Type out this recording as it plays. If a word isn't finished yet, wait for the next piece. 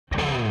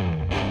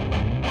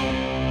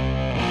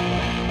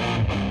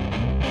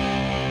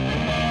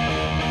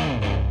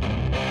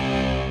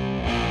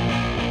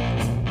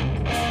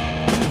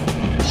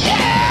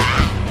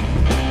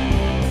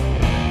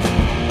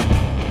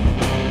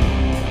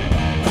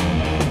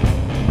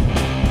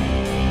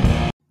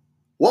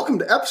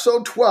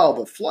episode 12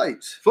 of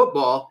Flights,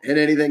 Football, and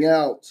Anything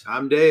Else.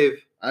 I'm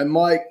Dave. I'm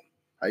Mike.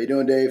 How you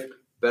doing, Dave?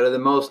 Better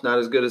than most, not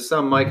as good as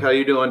some. Mike, how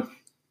you doing?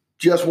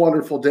 Just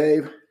wonderful,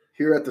 Dave.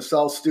 Here at the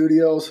South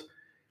Studios.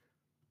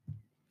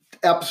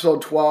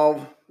 Episode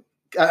 12.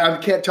 I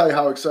can't tell you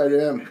how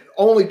excited I am.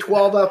 Only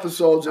 12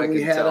 episodes, and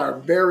we had our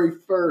very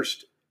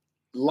first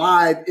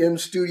live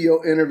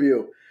in-studio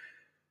interview.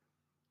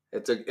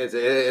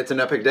 It's an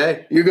epic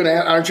day.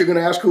 Aren't you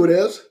gonna ask who it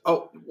is?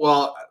 Oh,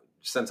 well,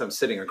 since I'm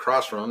sitting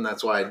across from him,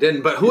 that's why I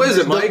didn't. But who is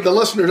it, Mike? The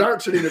listeners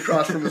aren't sitting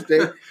across from us,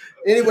 Dave.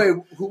 Anyway,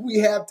 who we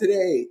have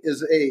today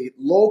is a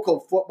local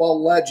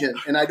football legend,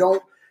 and I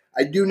do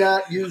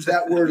not use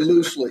that word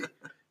loosely.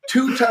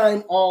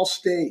 Two-time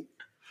All-State,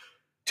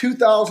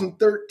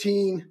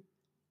 2013.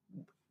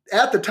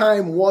 At the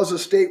time was a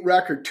state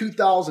record,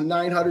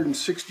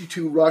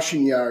 2,962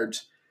 rushing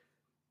yards,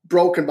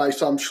 broken by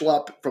some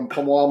schlep from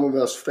Pomoama,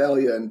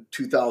 Westphalia in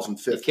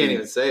 2015. You can't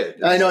even say it.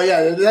 I know,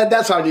 yeah.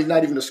 That's how he's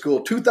not even a school.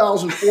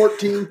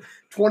 2014,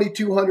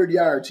 2,200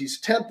 yards.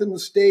 He's 10th in the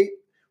state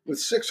with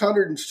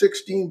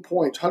 616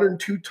 points,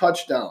 102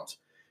 touchdowns.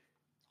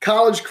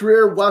 College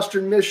career,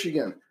 Western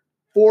Michigan.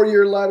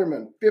 4-year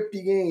letterman,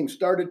 50 games,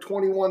 started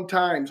 21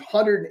 times,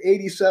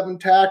 187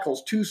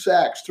 tackles, 2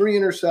 sacks, 3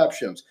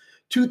 interceptions.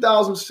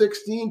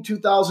 2016,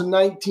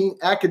 2019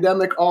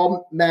 academic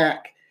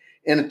All-MAC.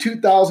 And in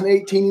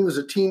 2018, he was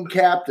a team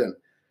captain.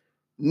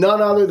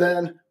 None other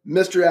than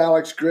Mr.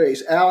 Alex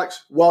Grace.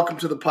 Alex, welcome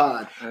to the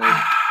pod.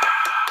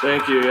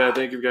 Thank you. Yeah,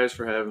 thank you guys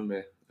for having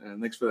me. And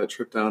thanks for that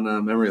trip down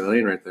memory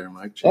lane right there,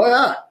 Mike. Oh,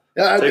 yeah.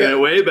 Taking it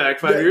way back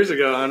 5 years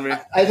ago on me.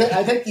 I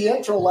think the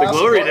intro lasted. The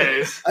glory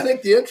days. I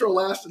think the intro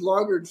lasted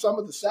longer than some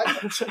of the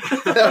segments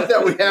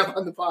that we have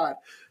on the pod.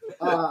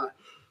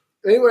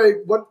 Anyway,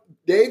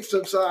 Dave,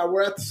 since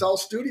we're at the South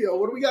Studio,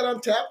 what do we got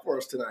on tap for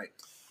us tonight?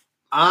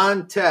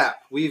 On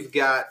tap, we've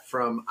got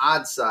from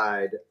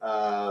Oddside.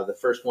 The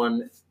first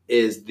one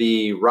is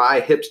the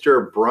Rye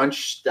Hipster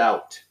Brunch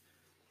Stout.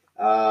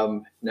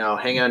 Now,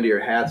 hang on to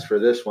your hats for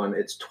this one.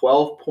 It's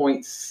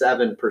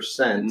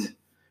 12.7%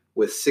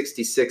 with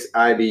 66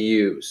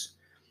 IBUs.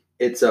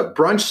 It's a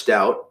brunch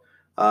stout.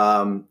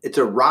 It's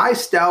a rye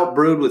stout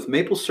brewed with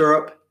maple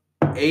syrup,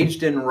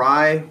 aged in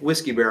rye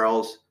whiskey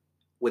barrels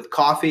with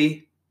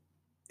coffee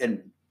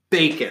and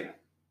bacon.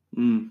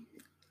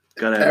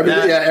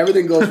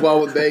 Everything goes well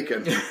with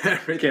bacon.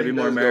 Can't be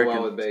more American.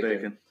 Well with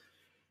bacon.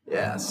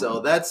 Yeah, so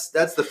that's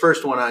the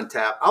first one on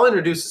tap. I'll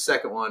introduce the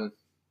second one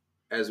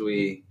as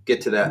we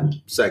get to that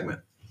segment.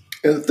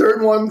 And the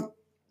third one,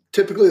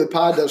 typically the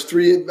pod does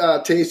 3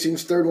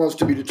 tastings. Third one's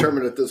to be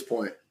determined at this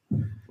point.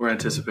 We're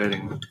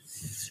anticipating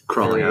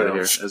crawling out of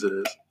here as it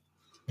is.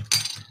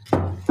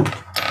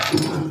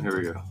 Here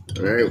we go.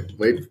 All right,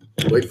 wait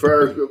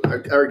for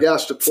our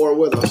guest to pour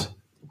with us.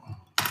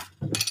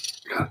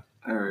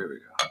 There we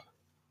go.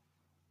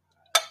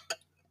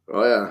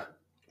 Oh, yeah.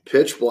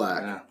 Pitch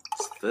black. Yeah,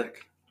 it's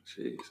thick.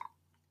 Jeez.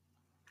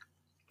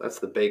 That's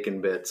the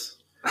bacon bits.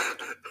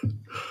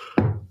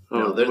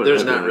 No,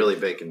 there's not really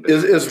bacon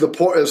bits. Is the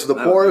pour as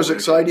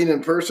exciting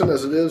in person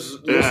as it is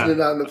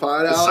listening on the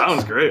pod, Alex? It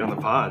sounds great on the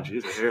pod.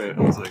 Jeez, I hear it.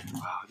 I was like,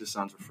 wow, it just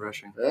sounds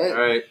refreshing. All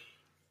right.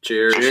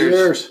 Cheers.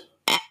 Cheers.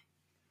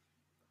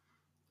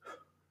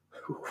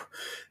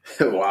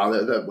 Wow,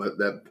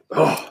 that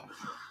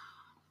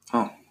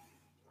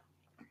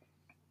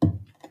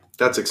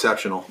That's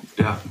exceptional.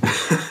 Yeah.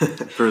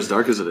 For as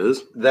dark as it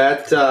is.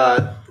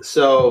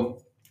 So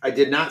I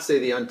did not say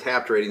the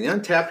Untapped rating. The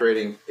Untapped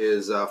rating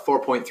is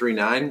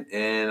 4.39,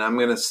 and I'm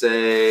going to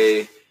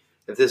say,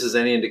 if this is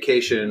any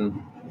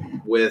indication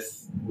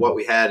with what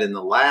we had in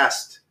the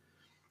last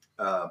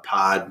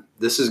pod,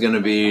 this is going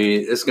to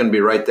be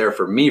right there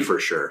for me for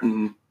sure.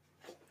 Mm-hmm.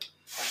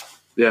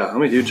 Yeah,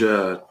 I'm a huge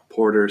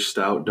porter,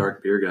 stout,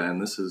 dark beer guy,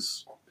 and this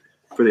is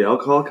for the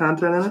alcohol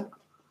content in it.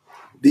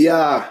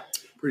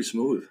 Pretty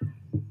smooth.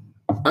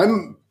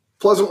 I'm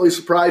pleasantly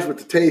surprised with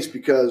the taste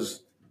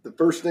because the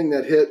first thing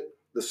that hit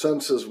the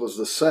senses was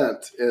the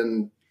scent,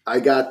 and I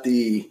got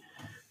the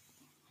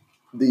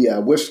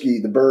whiskey,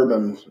 the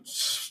bourbon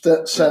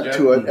sent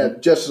to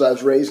it just as I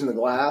was raising the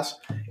glass,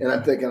 and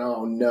I'm thinking,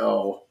 oh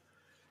no,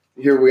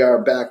 here we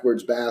are,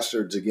 backwards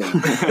bastards again,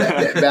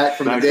 back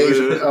from the days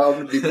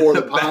before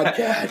the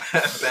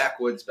podcast.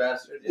 Backwoods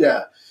bastard.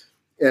 Yeah,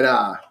 and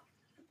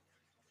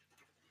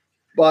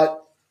but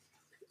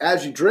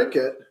as you drink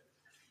it,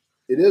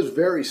 it is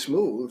very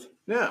smooth.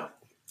 Yeah.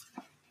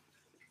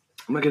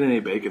 I'm not getting any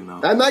bacon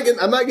though. I'm not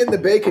getting the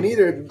bacon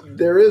either.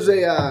 There is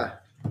a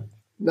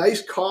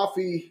nice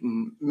coffee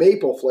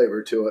maple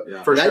flavor to it.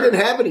 Yeah, and I didn't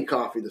have any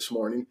coffee this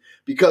morning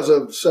because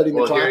of setting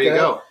the clock here you ahead.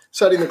 Go.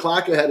 Setting the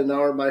clock ahead an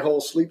hour. My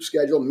whole sleep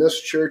schedule,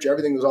 missed church,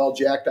 everything was all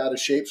jacked out of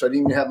shape, so I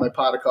didn't even have my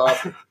pot of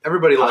coffee.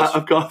 Everybody loves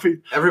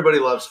coffee. Everybody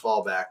loves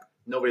fallback.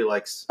 Nobody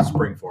likes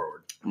spring forward.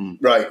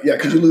 Right, yeah,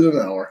 because you lose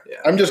an hour. Yeah.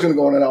 I'm just going to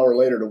go in an hour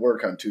later to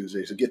work on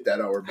Tuesday, so get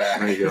that hour back.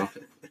 There you go.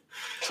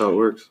 That's how it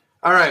works.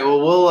 All right, well,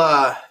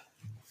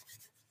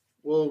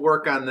 we'll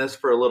work on this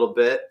for a little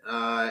bit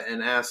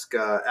and ask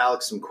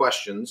Alex some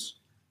questions.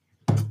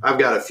 I've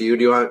got a few.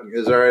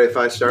 Is it all right if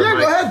I start? Yeah,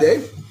 go ahead,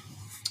 Dave.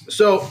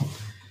 So,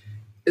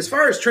 as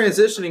far as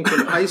transitioning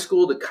from high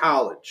school to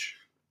college,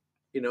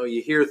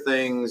 you hear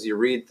things, you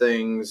read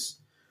things.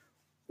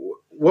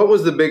 What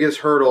was the biggest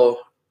hurdle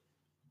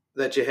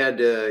that you had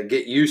to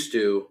get used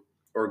to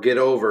or get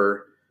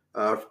over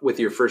with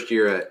your first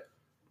year at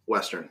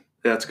Western?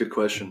 Yeah, that's a good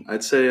question.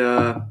 I'd say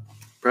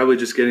probably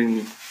just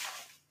getting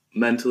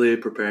mentally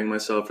preparing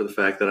myself for the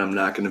fact that I'm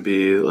not going to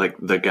be like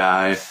the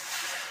guy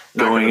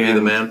going in.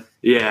 The man?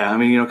 Yeah, I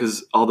mean,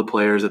 because all the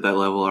players at that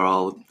level are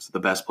all the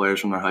best players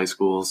from their high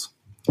schools.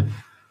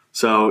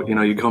 So,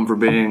 you come from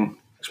being,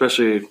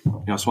 especially,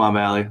 Swan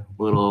Valley,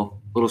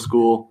 little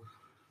school,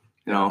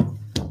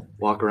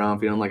 walk around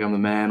feeling like I'm the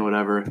man,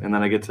 whatever. And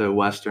then I get to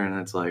Western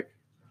and it's like,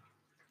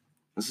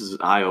 this is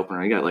an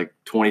eye-opener. You got like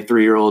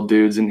 23-year-old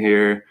dudes in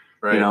here,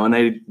 right.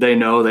 And they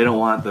know they don't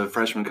want the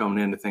freshmen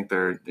coming in to think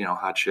they're,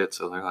 hot shit.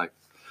 So they're like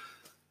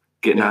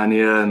getting on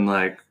you and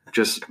like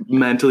just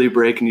mentally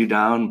breaking you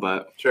down.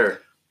 But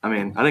sure. I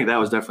mean, I think that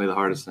was definitely the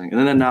hardest thing.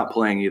 And then not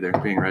playing either,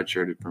 being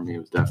redshirted for me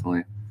was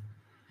definitely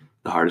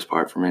the hardest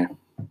part for me.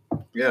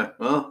 Yeah,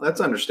 well,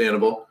 that's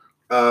understandable.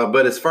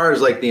 But as far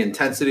as like the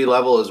intensity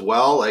level as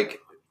well, like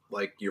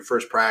your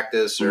first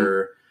practice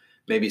or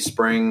maybe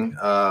spring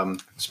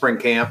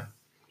camp.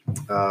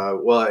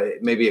 Well,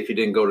 maybe if you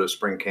didn't go to a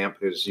spring camp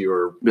because you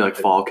were be like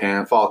fall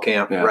camp,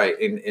 yeah. Right?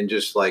 And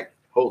just like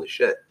holy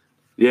shit,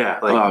 yeah.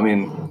 Like, well, I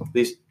mean,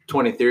 these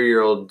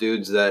 23-year-old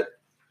dudes that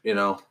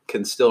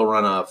can still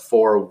run a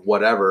 4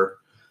 whatever.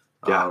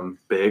 Yeah,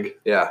 big.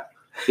 Yeah.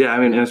 Yeah, I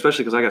mean, and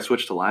especially because I got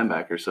switched to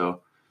linebacker,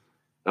 so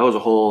that was a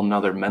whole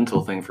nother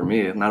mental thing for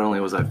me. Not only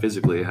was I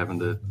physically having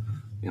to,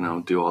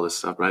 do all this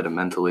stuff, but I had to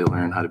mentally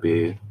learn how to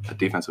be a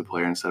defensive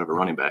player instead of a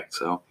running back.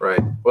 So right.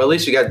 Well, at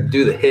least you got to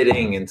do the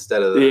hitting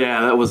instead of the.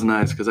 Yeah, that was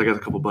nice because I got a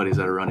couple buddies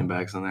that are running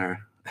backs and they're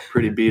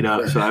pretty beat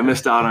up. So I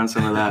missed out on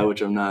some of that,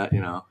 which I'm not,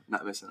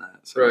 not missing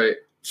that. So. Right.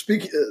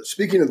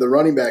 Speaking of the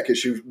running back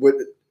issue,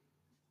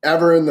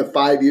 ever in the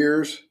 5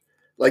 years,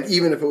 like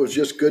even if it was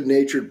just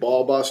good-natured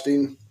ball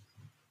busting.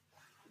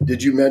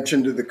 Did you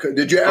mention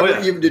did you ever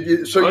even,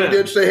 you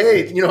did say, hey,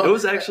 it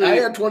was actually, I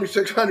had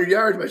 2,600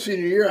 yards my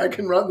senior year. I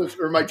can run this,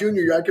 or my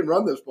junior year, I can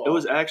run this ball. It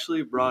was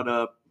actually brought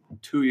up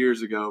 2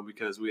 years ago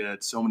because we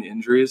had so many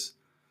injuries.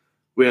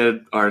 We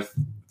had our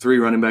 3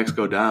 running backs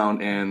go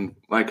down, and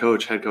my head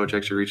coach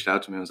actually reached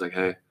out to me and was like,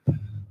 hey,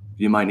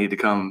 you might need to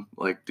come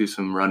like do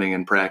some running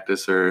in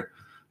practice or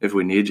if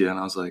we need you. And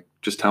I was like,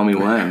 just tell me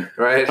when.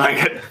 Right.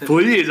 Like,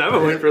 please, I've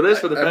been waiting for this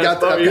for the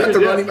past 5 years.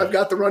 I've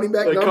got the running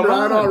back number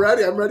on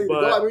already. I'm ready to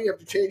go. I mean, you have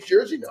to change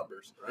jersey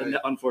numbers. Right? It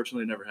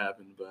unfortunately never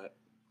happened, but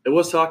it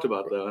was talked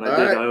about, though. And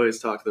I always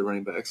talk to the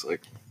running backs.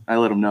 Like, I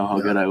let them know how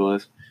good I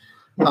was.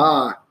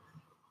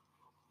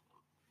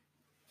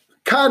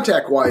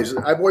 Contact-wise,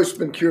 I've always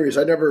been curious.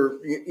 I never,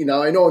 I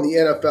know in the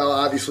NFL,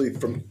 obviously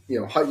from,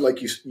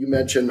 like you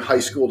mentioned, high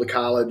school to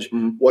college,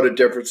 what a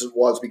difference it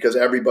was because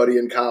everybody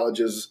in college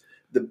is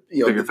the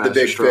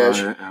big fish.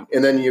 Yeah.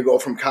 And then you go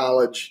from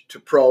college to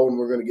pro, and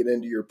we're going to get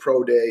into your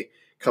pro day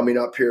coming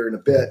up here in a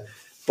bit.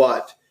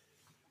 But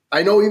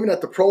I know even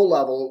at the pro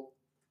level,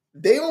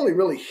 they only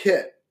really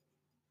hit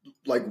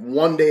like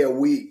 1 day a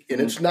week,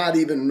 and it's not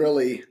even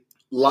really –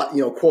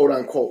 quote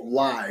unquote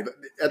live.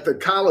 At the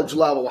college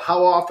level,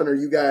 how often are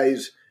you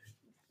guys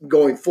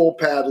going full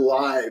pad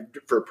live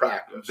for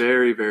practice?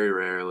 Very, very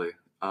rarely.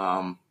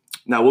 Now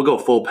we'll go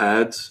full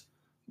pads,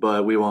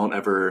 but we won't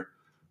ever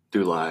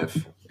do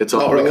live. It's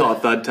all we call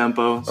it thud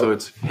tempo. So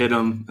it's hit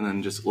them and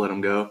then just let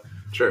them go.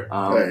 Sure.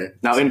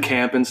 Now in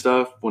camp and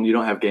stuff, when you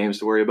don't have games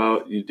to worry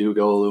about, you do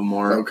go a little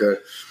more.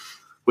 Okay.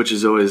 Which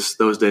is always,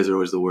 those days are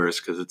always the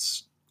worst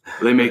because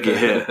they make you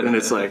hit, and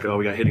it's like, oh,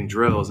 we got hitting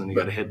drills, and you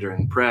got to hit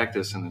during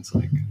practice, and it's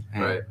like,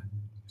 hey. Right.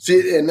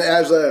 See, and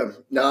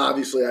now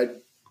obviously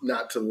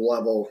not to the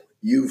level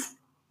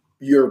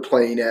you're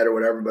playing at or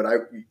whatever, but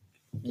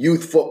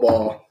youth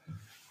football,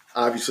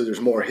 obviously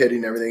there's more hitting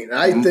and everything, and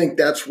I think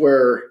that's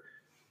where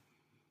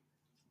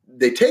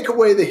they take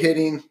away the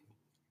hitting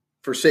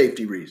for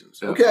safety reasons.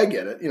 Yeah. Okay, I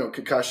get it.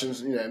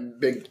 Concussions,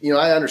 big.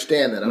 I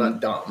understand that. I'm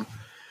not dumb,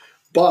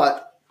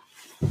 but.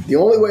 The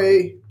only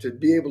way to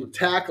be able to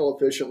tackle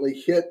efficiently,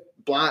 hit,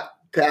 block,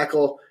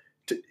 tackle,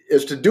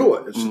 is to do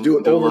it. It's to do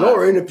it over and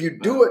over. And if you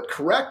do it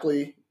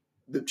correctly,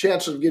 the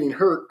chances of getting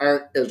hurt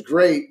aren't as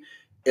great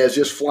as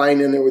just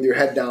flying in there with your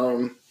head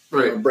down,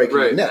 breaking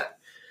the net.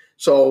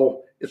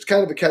 So it's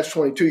kind of a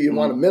catch-22. You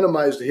want to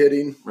minimize the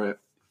hitting,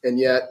 and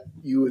yet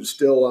you would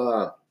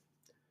still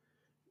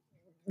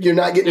you're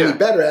not getting any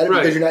better at it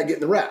because you're not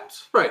getting the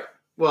reps. Right.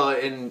 Well,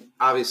 and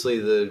obviously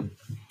the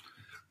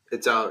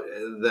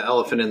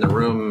elephant in the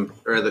room,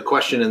 or the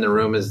question in the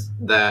room is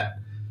that,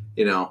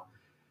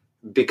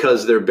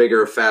 because they're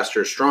bigger,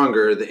 faster,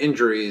 stronger, the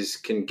injuries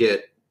can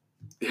get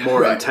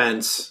more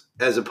intense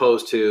as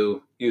opposed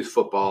to youth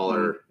football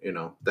or,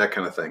 that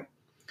kind of thing.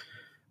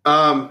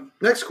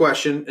 Next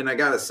question, and I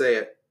got to say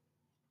it.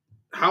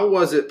 How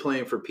was it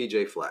playing for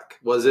PJ Fleck?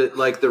 Was it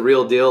like the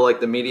real deal, like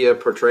the media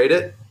portrayed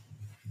it?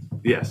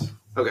 Yes.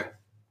 Okay.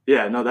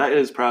 Yeah, no,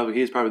 he's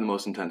probably the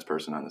most intense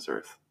person on this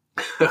earth.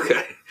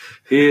 Okay.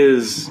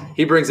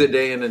 He brings it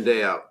day in and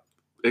day out.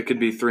 It could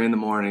be 3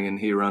 a.m. and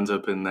he runs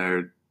up in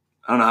there.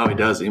 I don't know how he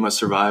does it. He must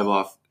survive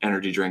off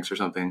energy drinks or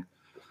something.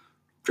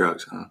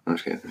 Drugs. I'm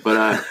just kidding.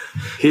 But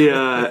he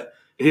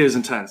was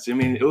intense. I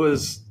mean, it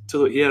was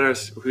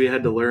we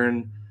had to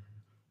learn.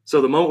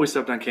 So the moment we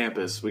stepped on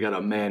campus, we got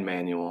a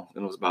manual,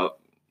 and it was about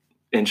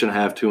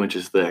 1.5 to 2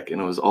 inches thick,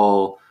 and it was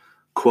all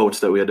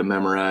quotes that we had to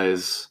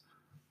memorize,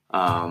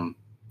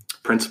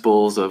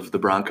 principles of the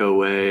Bronco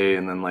way,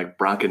 and then like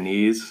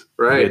Bronconese.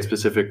 Right. We had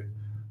specific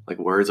like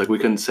words. Like we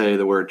couldn't say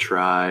the word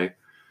try.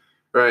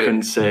 Right.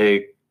 Couldn't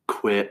say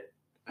quit.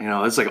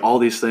 It's like all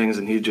these things,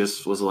 and he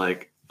just was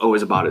like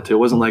always about it too. It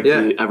wasn't like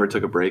he ever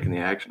took a break in the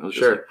action. It was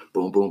just like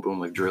boom, boom, boom,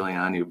 like drilling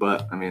on you.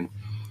 But I mean,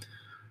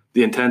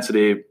 the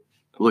intensity.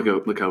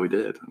 Look how we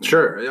did.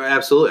 Sure,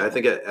 absolutely. I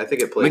think it plays. I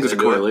think it's a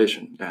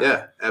correlation.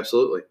 Yeah,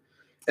 absolutely.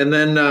 And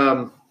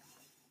then,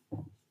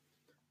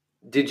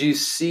 did you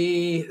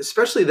see,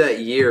 especially that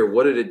year,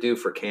 what did it do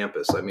for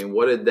campus? I mean,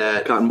 what did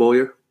that Cotton Bowl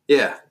year?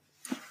 Yeah.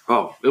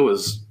 Oh, it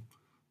was.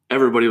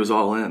 Everybody was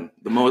all in.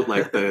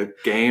 The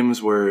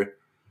games were,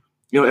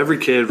 every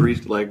kid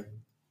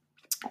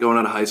going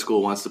out of high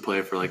school wants to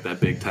play for like that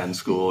Big Ten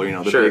school.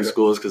 Big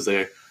schools because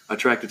they're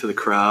attracted to the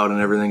crowd and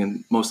everything.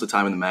 And most of the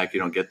time in the MAC, you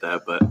don't get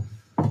that, but.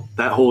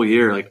 That whole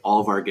year, like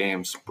all of our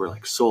games were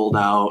like sold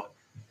out,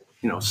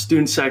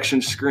 student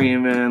section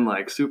screaming,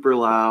 like super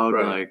loud.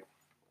 Right. Like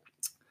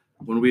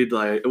when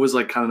it was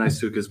like kind of nice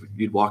too, because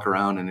you'd walk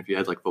around and if you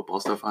had like football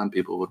stuff on,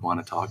 people would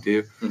want to talk to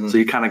you. Mm-hmm. So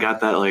you kind of got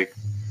that like,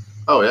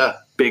 oh yeah,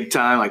 big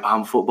time, like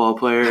I'm a football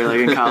player, like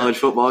in college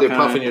football. You're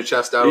puffing your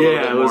chest out a little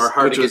bit more.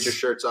 Hard to get your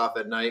shirts off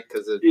at night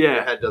because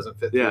your head doesn't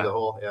fit through the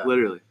hole. Yeah,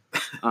 literally.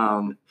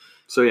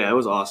 So yeah, it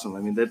was awesome. I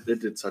mean, it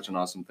did such an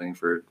awesome thing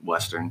for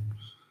Western.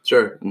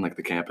 Sure. And like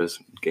the campus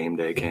game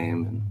day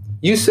came. And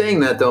you saying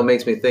that though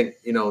makes me think,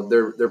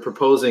 they're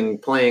proposing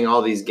playing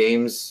all these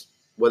games,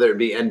 whether it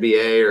be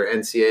NBA or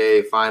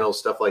NCAA finals,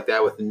 stuff like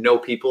that, with no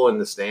people in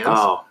the stands.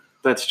 Oh,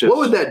 that's just. What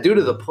would that do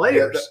to the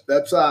players?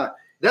 Yeah,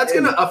 that's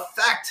going to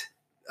affect.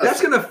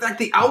 That's going to affect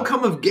the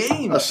outcome of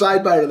games. A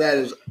sidebar to that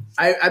is,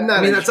 I'm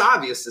not. I mean, that's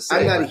obvious to say.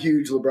 I'm not a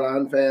huge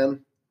LeBron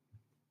fan,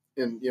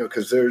 and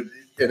because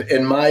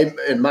in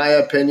my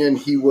opinion,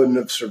 he wouldn't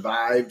have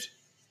survived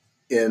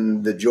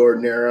in the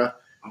Jordan era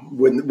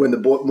when men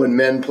were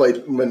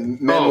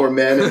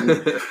men and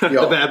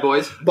the bad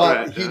boys.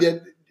 But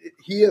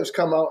he has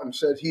come out and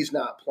said he's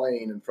not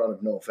playing in front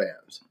of no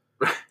fans.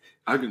 Right.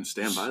 I can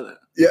stand by that.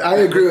 Yeah, I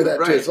agree with that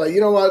Right. too. It's like,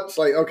 you know what? It's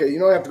like, okay, you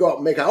don't have to go out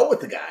and make out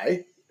with the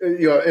guy,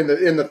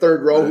 in the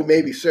third row who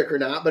may be sick or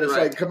not, but it's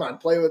like, come on,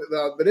 play with it.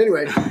 But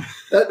anyway,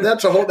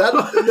 that's a whole that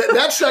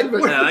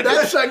segment.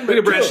 That segment. We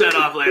can branch that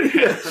off later.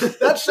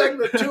 That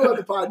segment 2 of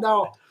the pod.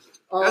 Now,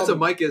 that's a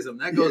Mikeism.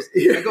 That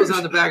goes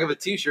on the back of a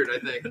T-shirt, I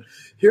think.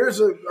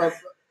 Here's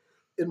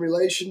in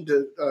relation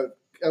to.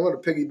 I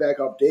want to piggyback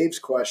off Dave's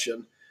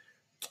question,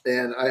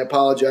 and I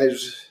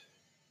apologize.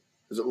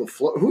 Is it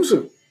LaFleur? Who's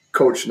a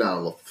coach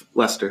now?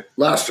 Lester.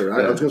 Lester.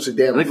 I was going to say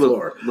Dan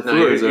LaFleur.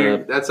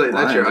 LaFleur that's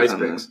your ice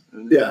picks.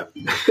 Yeah.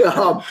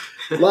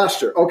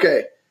 Lester.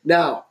 Okay.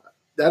 Now,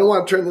 I don't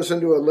want to turn this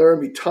into a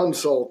Laramie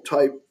Tunsil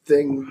type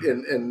thing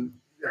and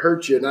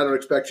hurt you, and I don't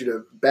expect you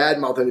to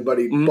badmouth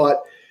anybody,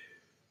 but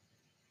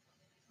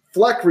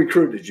Fleck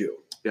recruited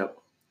you. Yep.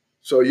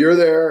 So you're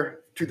there,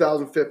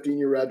 2015,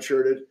 you're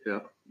redshirted.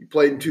 Yep. You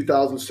played in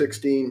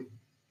 2016,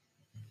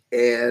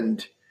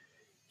 and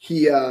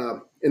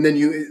and then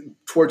you,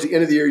 towards the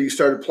end of the year, you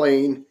started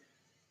playing,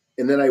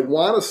 and then I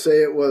want to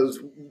say it was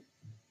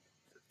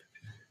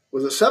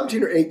it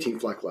 17 or 18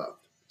 Fleck left?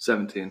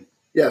 17.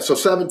 Yeah, so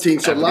 17.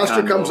 So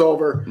Lester comes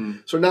over.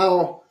 So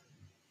now,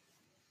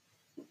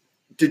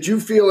 did you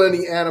feel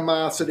any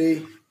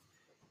animosity?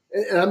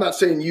 And I'm not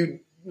saying you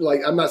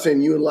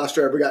and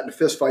Lester ever got into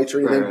fistfights or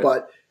anything, right.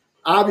 But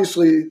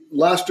obviously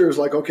Lester is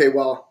like, okay,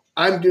 well,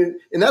 I'm doing,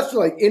 and that's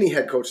like any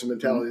head coach's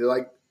mentality. They're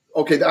like,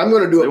 okay, I'm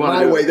going to do it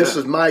my way. This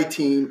is my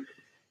team,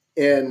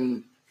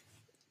 and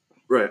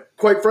right.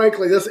 Quite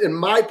frankly, this, in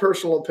my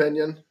personal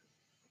opinion,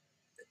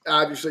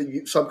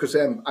 obviously some could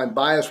say I'm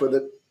biased with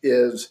it.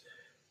 Is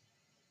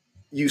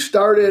you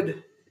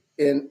started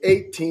in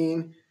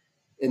 18,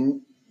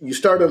 and you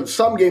started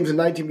some games in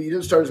 19, but you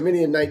didn't start as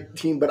many in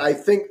 19. But I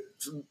think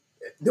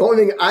the only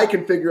thing I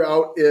can figure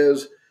out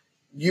is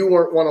you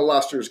weren't one of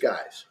Lester's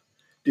guys.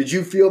 Did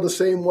you feel the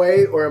same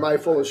way, or am I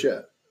full of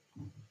shit?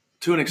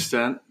 To an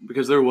extent,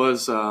 because there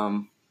was,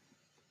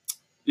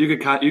 you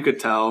could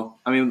tell.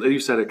 I mean,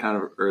 you said it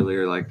kind of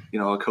earlier, like,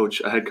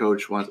 a head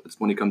coach wants,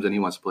 when he comes in, he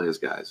wants to play his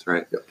guys,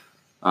 right? Yep.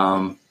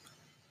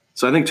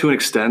 So I think to an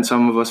extent,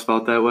 some of us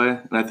felt that way,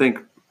 and I think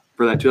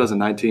for that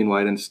 2019,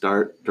 why I didn't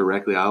start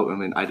directly out. I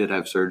mean, I did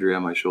have surgery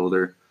on my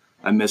shoulder.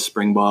 I missed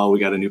spring ball. We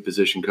got a new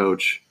position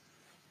coach,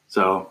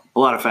 so a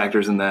lot of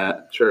factors in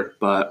that. Sure,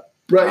 but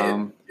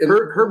right.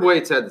 Herb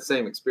Waits had the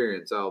same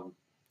experience. I'll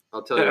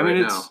tell you right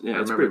now. I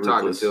remember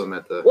talking to him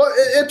at the. Well,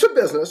 it's a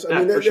business.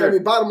 I mean, sure. I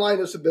mean, bottom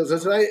line, it's a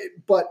business, and I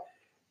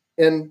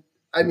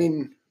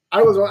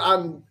was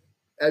on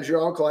as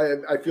your uncle,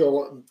 I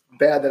feel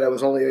bad that I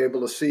was only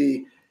able to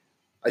see.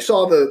 I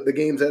saw the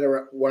games that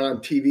were on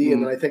TV,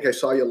 and then I think I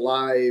saw you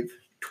live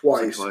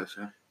twice.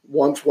 Yeah.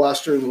 Once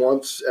Western,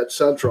 once at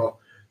Central.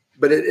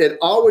 But it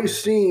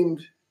always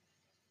seemed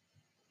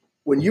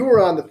when you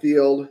were on the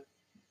field,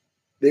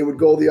 they would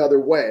go the other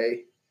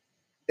way.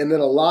 And then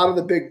a lot of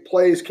the big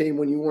plays came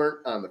when you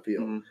weren't on the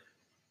field. Mm-hmm.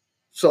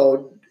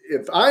 So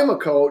if I'm a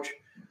coach,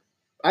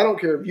 I don't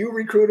care if you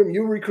recruit them,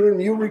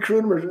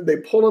 or they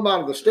pull them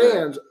out of the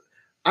stands.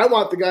 I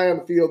want the guy on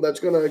the field that's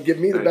going to give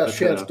me the best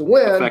chance to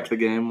win. Affect the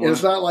game more. And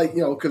it's not like,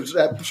 because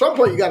at some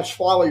point you got to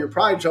swallow your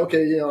pride and say,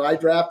 okay, I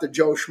drafted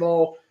Joe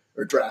Schmo,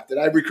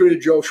 I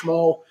recruited Joe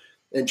Schmo,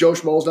 and Joe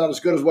Schmo's not as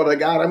good as what I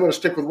got. I'm going to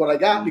stick with what I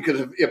got because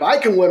if I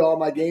can win all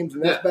my games,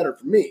 then that's better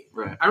for me.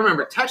 Right. I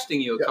remember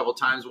texting you a couple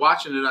times,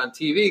 watching it on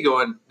TV,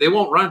 going, they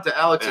won't run it to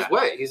Alex's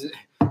way. He's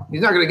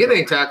not going to get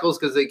any tackles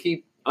because they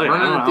keep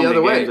running it the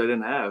other way. I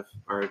didn't have,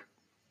 or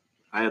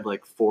I had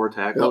like 4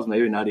 tackles,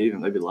 maybe not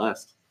even, maybe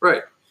less.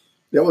 Right.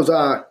 It was,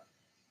 and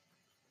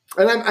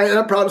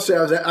I'm proud to say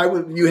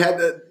you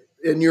had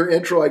in your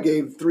intro, I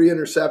gave 3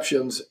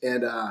 interceptions,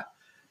 and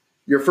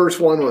your first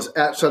one was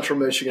at Central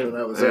Michigan, and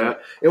I was there.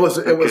 It was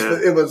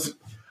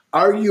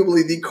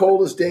arguably the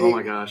coldest day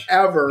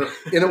ever,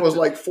 and it was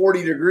like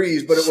 40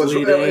 degrees, but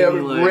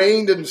it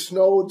rained and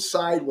snowed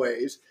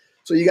sideways,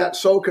 so you got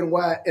soaking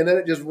wet, and then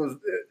it just was.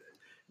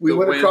 We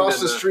went across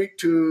the street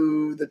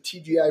to the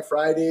TGI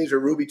Fridays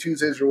or Ruby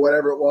Tuesdays or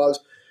whatever it was.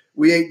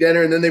 We ate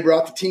dinner, and then they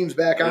brought the teams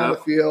back on the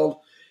field.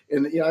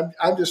 And,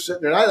 I'm just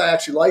sitting there. And I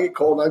actually like it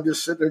cold. And I'm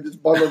just sitting there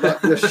just bundled up,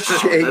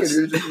 just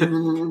shaking.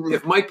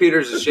 If Mike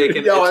Peters is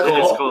shaking, it's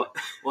cold.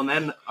 Well, and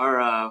then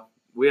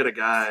we had a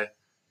guy,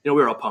 we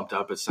were all pumped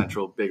up. It's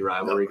Central, big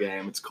rivalry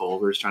game. It's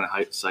cold. We're just trying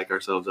to psych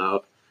ourselves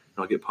out.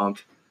 Get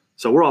pumped.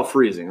 So we're all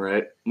freezing,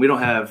 right? We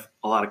don't have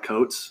a lot of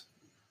coats.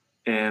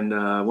 And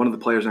one of the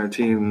players on our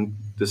team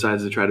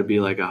decides to try to be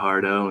like a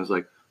hardo and was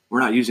like,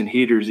 we're not using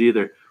heaters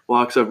either.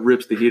 Walks up,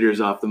 rips the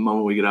heaters off the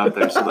moment we get out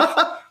there. So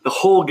the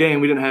whole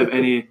game, we didn't have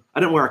any – I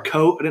didn't wear a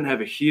coat. I didn't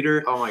have a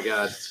heater. Oh, my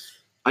God.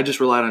 I just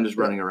relied on just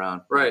running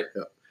around. Right.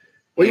 Yeah.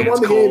 Well, you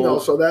won the game, though,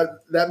 so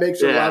that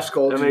makes it less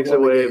cold. That makes it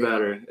way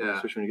better. Yeah.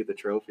 Especially when you get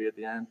the trophy at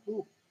the end.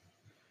 Ooh.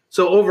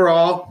 So,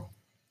 overall,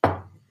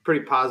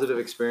 pretty positive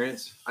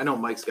experience. I know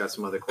Mike's got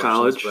some other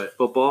questions. College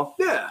football?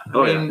 Yeah.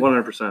 I mean,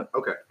 100%.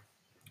 Okay.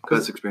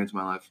 Best experience of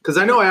my life. Because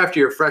I know after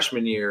your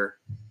freshman year,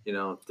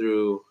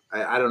 through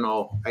I don't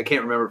know, I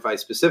can't remember if I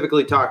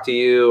specifically talked to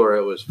you or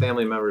it was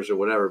family members or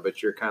whatever,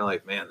 but you're kind of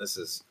like, man, this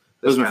was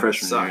my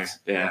freshman year.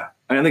 Yeah.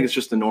 I think it's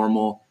just the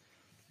normal.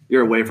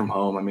 You're away from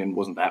home. I mean, it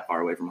wasn't that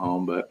far away from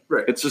home, but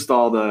it's just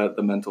all the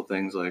mental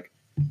things like,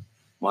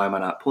 why am I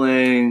not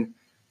playing?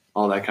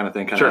 All that kind of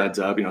thing kind of adds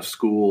up.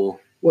 School,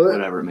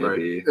 whatever it may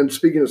be. And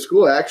speaking of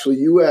school,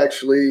 you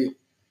actually.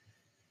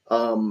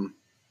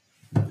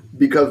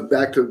 Because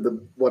back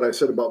to what I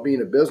said about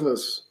being a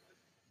business,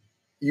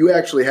 you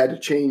actually had to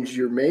change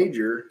your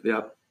major.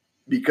 Yep.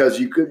 Because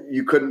you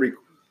couldn't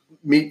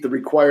meet the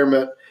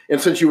requirement,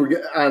 and since you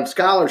were on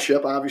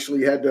scholarship, obviously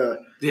you had to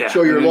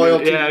show your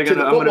loyalty to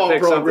the football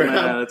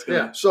program.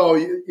 So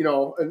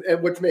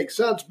and which makes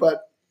sense,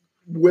 but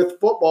with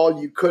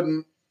football, you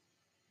couldn't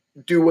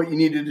do what you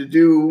needed to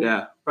do.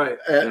 Yeah. Right.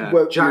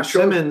 Josh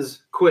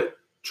Simmons quit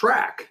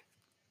track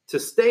to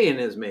stay in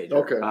his major.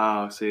 Okay.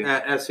 Oh, see.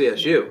 At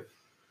SVSU.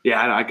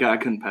 Yeah, I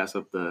couldn't pass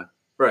up the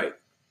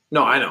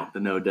No, I know the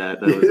no debt.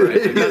 That was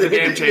right. That was a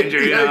game changer.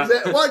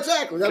 Exactly. Well,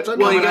 exactly. That's what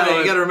you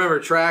got to remember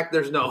track.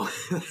 There's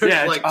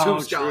like 2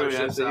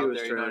 scholarships out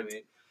there. You know what I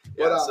mean?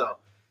 Yeah.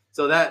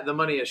 So that the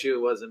money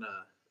issue wasn't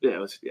a. Yeah, it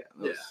was.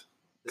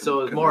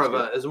 So it was more of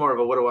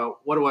a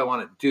what do I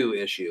want to do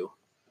issue,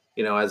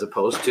 as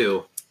opposed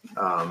to,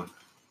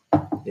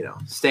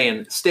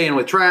 staying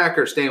with track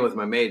or staying with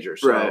my major.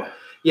 So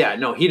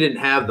he didn't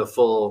have the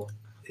full.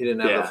 He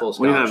didn't have the full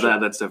scholarship. When you have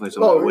that, that's definitely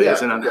something that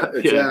weighs in on that.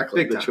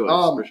 Exactly. Big choice,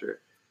 for sure.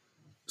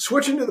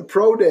 Switching to the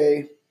pro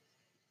day,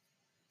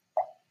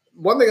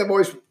 one thing I've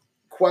always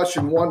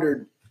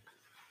wondered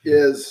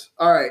is,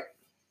 all right,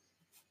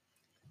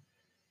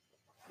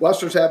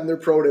 Western's having their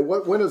pro day.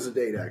 When is the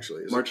date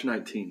actually? Is March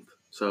 19th.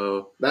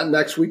 So not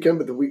next weekend,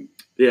 but the week.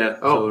 Yeah.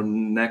 Oh. So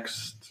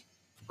next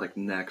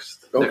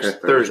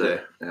Thursday.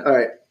 Yeah. All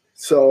right.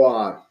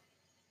 So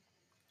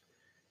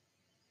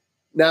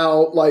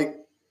now,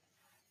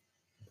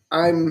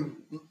 I'm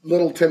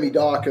little Timmy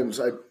Dawkins.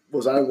 I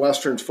was on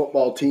Western's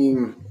football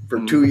team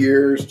for 2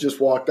 years,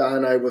 just walked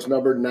on. I was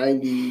number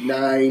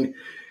 99,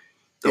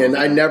 and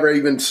I never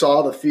even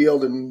saw the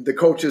field, and the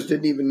coaches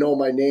didn't even know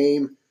my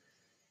name.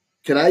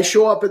 Can I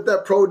show up at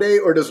that pro day,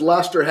 or does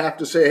Lester have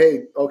to say,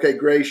 hey, okay,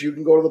 Grace, you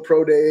can go to the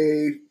pro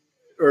day,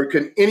 or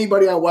can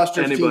anybody on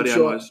Western's team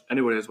show up?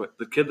 Anybody has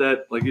the kid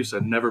that, like you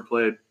said, never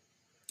played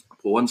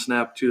 1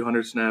 snap,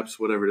 200 snaps,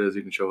 whatever it is,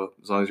 you can show up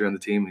as long as you're on the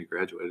team and you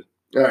graduated.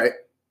 All right.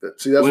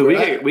 See, that's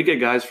we get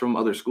guys from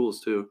other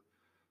schools too.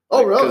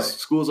 Oh, really?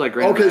 Schools like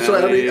Grand Valley. So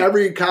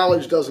every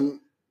college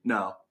doesn't.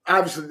 No.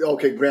 Obviously,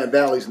 okay, Grand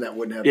Valley's and that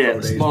wouldn't have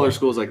pro days. Smaller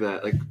schools like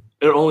that. Like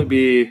it'll only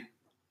be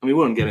I mean, we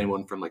wouldn't get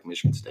anyone from like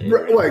Michigan State.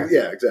 Right, well,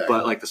 yeah, exactly.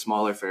 But like the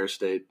smaller Fair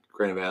State,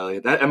 Grand Valley,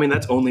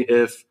 that's only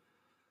if,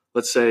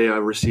 let's say,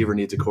 a receiver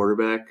needs a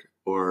quarterback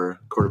or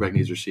quarterback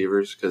needs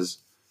receivers. Because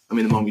I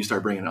mean, the moment you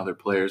start bringing other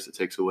players, it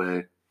takes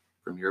away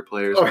from your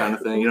players, kind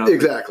of thing.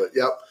 Exactly.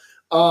 Yep.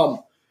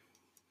 All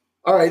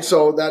right.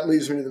 So that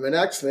leads me to the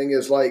next thing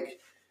is like,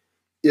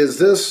 is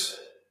this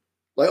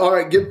like, all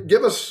right, give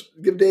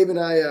Dave and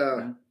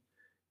I,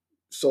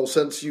 so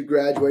since you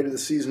graduated, the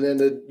season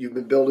ended, you've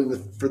been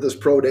building for this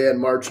pro day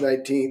on March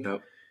 19th.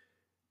 Yep.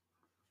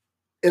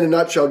 In a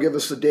nutshell, give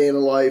us the day in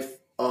the life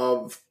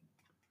of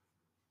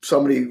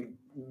somebody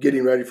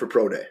getting ready for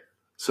pro day.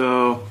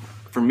 So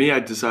for me, I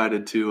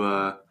decided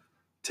to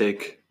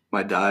take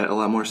my diet a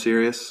lot more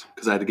serious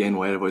because I had to gain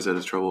weight. I've always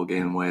had trouble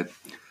gaining weight.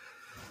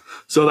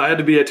 So I had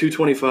to be at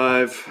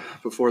 225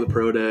 before the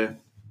pro day.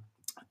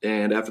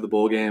 And after the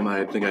bowl game,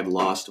 I think I'd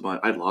lost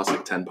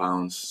like 10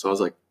 pounds. So I was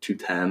like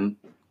 210,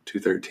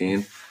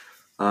 213.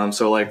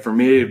 So like for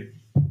me,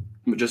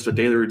 just a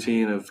daily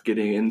routine of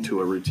getting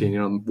into a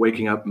routine,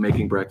 waking up,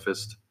 making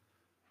breakfast,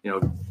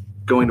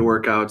 going to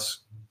workouts.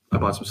 I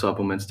bought some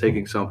supplements,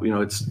 taking some,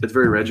 it's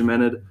very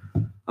regimented.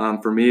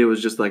 For me, it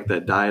was just like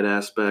that diet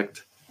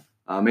aspect,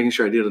 making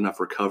sure I did enough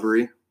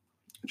recovery,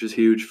 which is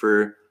huge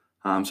for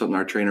something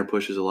our trainer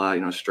pushes a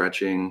lot,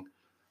 stretching.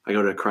 I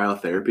go to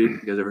cryotherapy.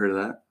 You guys ever heard of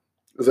that?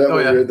 Is that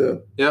what you're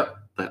the? Yep.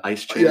 The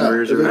ice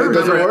chambers. Yeah.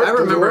 I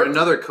remember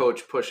another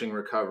coach pushing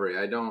recovery.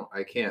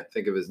 I can't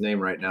think of his name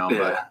right now,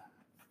 but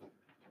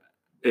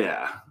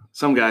yeah,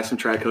 some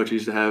track coach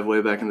used to have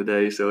way back in the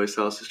day. Used to always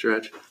tell us to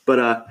stretch,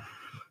 but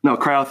no,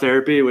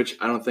 cryotherapy, which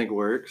I don't think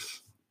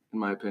works in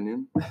my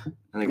opinion. I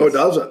think it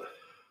doesn't.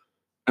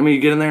 I mean,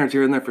 you get in there,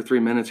 you're in there for 3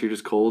 minutes, you're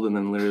just cold, and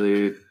then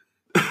literally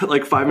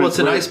like 5 minutes. Well, it's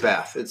an ice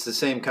bath. It's the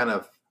same kind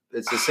of.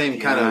 It's the same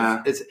kind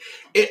of.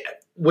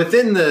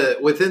 Within that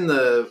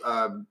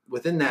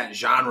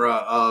genre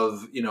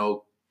of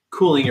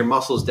cooling your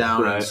muscles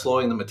down and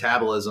slowing the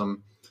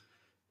metabolism.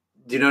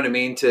 Do you know what I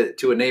mean?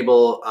 To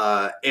enable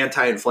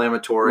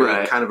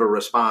anti-inflammatory kind of a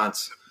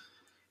response.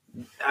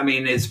 I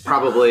mean, it's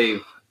probably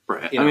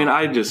right. I mean,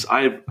 I've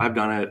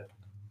done it.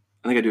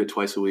 I think I do it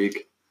twice a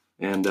week,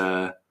 and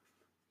I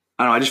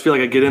don't know. I just feel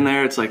like I get in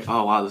there. It's like,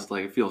 oh wow, this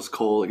like it feels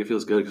cold. Like it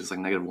feels good because it's like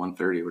negative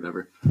 130 or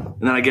whatever.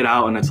 And then I get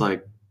out and it's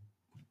like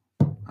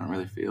I don't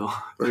really feel.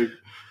 Like,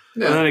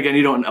 and then again,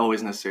 you don't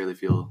always necessarily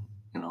feel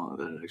that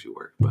it actually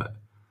worked, but.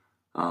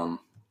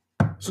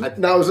 So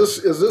now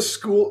is this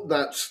school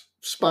not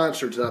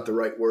sponsored? Is not the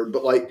right word,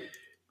 but like,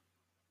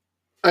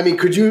 I mean,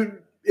 could you,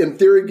 in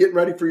theory, getting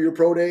ready for your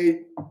pro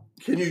day?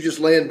 Can you just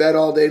lay in bed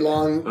all day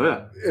long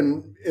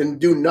and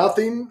do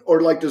nothing,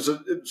 or like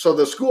so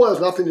the school has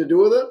nothing to do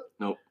with it?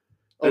 Nope.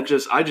 Okay.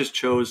 I just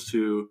chose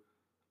to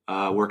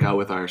work out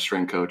with our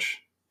strength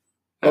coach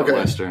at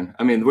Western.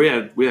 I mean, we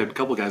had a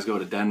couple guys go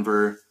to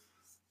Denver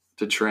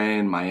to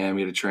train,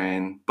 Miami to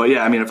train, but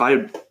yeah, I mean, if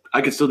I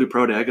could still do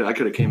pro day, I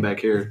could have came back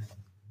here,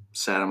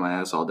 sat on my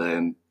ass all day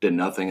and did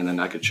nothing, and then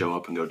I could show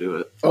up and go do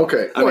it.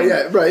 Okay.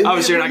 Right.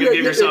 Obviously, you're not going to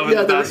give yourself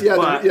the best.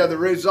 The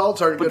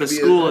results aren't going to be.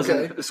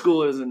 The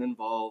school isn't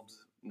involved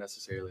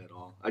necessarily at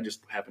all. I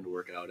just happen to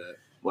work out at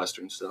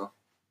Western still.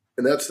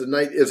 And that's the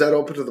night. Is that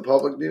open to the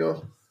public? Do you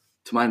know?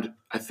 To mine,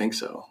 I think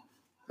so.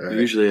 There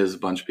usually is a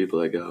bunch of people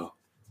that go,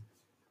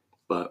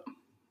 but.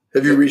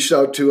 Have you reached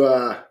out to?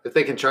 If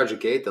they can charge a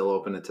gate, they'll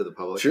open it to the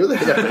public. Sure, they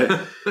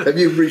have. Have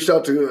you reached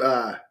out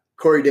to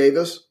Corey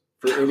Davis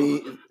for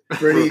any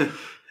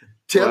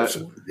tips?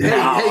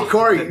 Hey,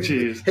 Corey.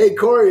 Jeez. Hey,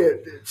 Corey.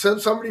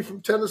 Send somebody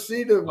from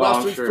Tennessee to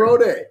Western's Pro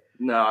Day.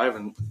 No, I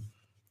haven't.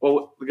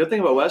 Well, the good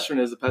thing about Western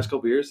is the past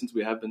couple of years, since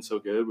we have been so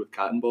good with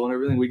Cotton Bowl and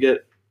everything, we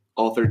get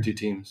all 32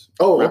 teams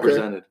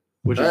represented,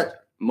 which is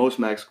most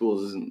MAC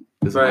schools isn't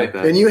like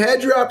that. And you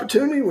had your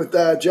opportunity with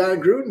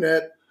John Gruden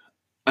at.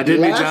 I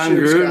did meet John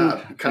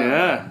Gruden.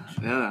 Yeah,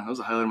 that was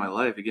a highlight of my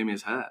life. He gave me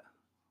his hat.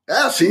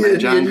 Yeah, see,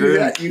 John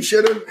Gruden. You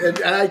should have.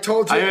 And I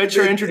told you. I tried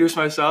to introduce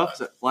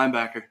myself.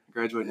 Linebacker,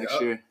 graduate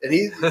next year. And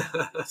you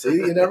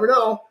never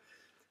know.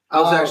 I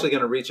was actually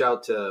going to reach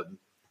out to.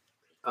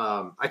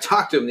 I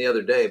talked to him the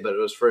other day, but it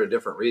was for a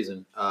different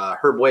reason.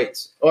 Herb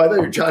Waits. Oh, I thought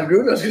you were John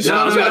Gruden. I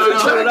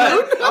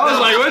was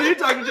like, what are you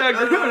talking to John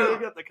Gruden? You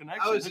got the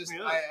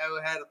connection. I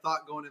had a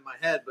thought going in my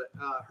head, but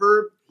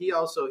Herb, he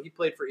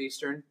played for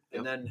Eastern,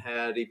 and then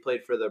he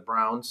played for the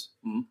Browns.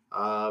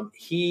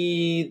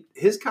 Mm-hmm.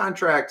 His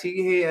contract,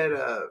 he had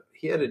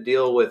a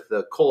deal with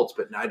the Colts,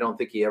 but I don't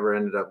think he ever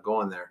ended up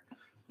going there.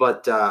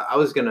 But I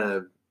was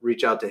gonna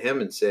reach out to him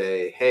and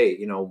say,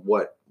 hey,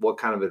 what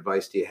kind of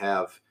advice do you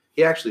have?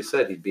 He actually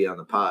said he'd be on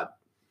the pod.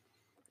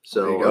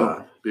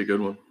 So be a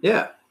good one.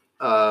 Yeah.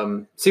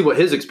 See what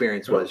his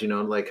experience was,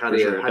 like how do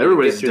you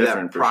get through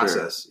that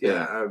process? Sure.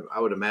 Yeah, I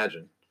would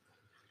imagine.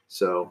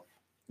 So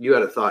you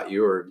had a thought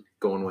you were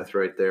going with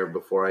right there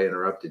before I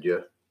interrupted you.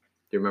 Do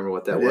you remember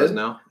what that was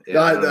now?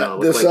 Yeah,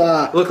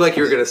 looked like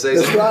you were going to say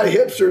this something. guy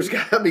hipster's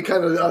got me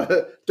kind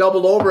of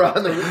doubled over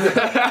on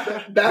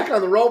the back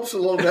on the ropes a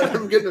little bit.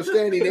 I'm getting a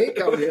standing 8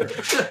 count here.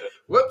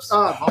 Whoops.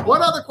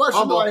 One other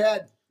question I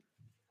had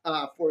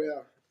for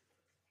you.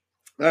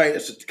 All right,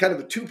 it's kind of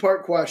a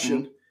two-part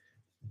question. Mm-hmm.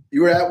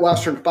 You were at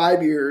Western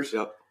 5 years.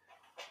 Yep.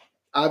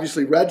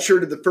 Obviously,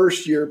 redshirted the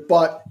first year,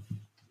 but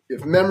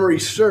if memory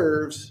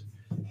serves,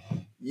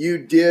 you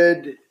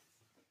did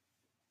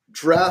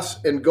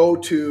dress and go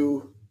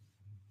to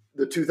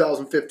the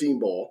 2015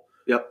 Bowl.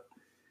 Yep.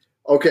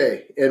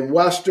 Okay, and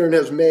Western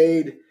has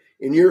made,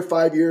 in your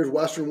 5 years,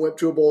 Western went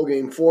to a bowl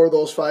game 4 of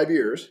those 5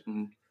 years.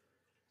 Mm-hmm.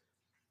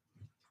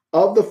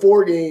 Of the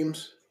 4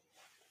 games,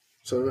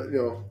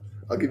 so,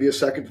 I'll give you a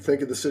second to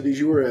think of the cities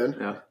you were in.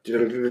 Yeah.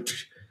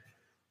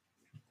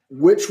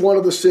 Which one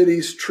of the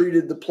cities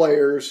treated the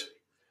players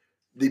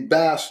the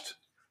best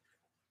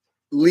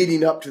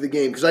leading up to the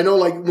game? Because I know,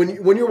 like,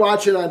 when you're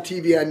watching on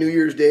TV on New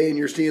Year's Day and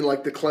you're seeing,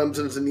 like, the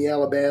Clemsons and the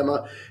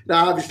Alabama,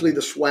 now, obviously,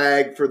 the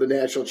swag for the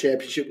national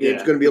championship game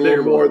is going to be a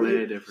little more.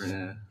 Way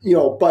different,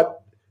 yeah.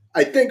 But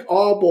I think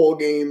all bowl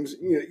games,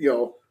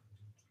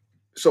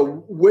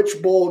 so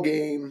which bowl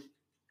game,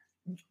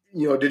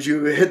 did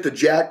you hit the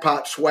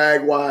jackpot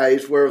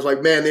swag-wise where it was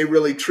like, man, they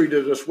really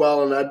treated us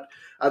well, and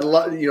I'd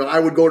love, I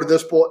would go to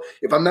this bowl.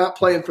 If I'm not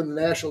playing for the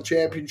national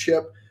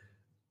championship,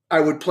 I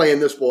would play in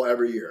this bowl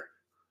every year.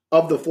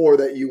 Of the 4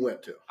 that you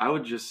went to, I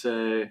would just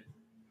say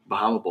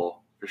Bahama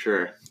Bowl for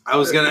sure. I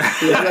was gonna.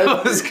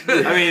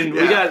 I mean,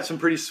 we got some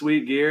pretty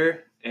sweet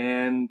gear,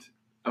 and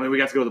we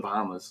got to go to the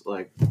Bahamas,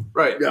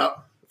 right, yeah,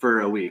 for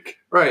a week.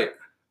 Right.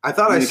 I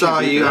thought I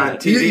saw you on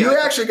TV. You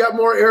actually got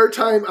more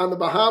airtime on the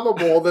Bahama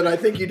Bowl than I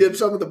think you did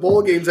some of the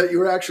bowl games that you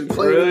were actually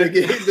playing in the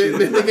game. Because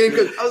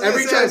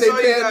every time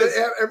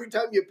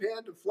you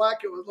panned to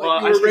Fleck, it was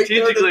like you were right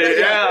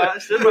there. I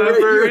stood by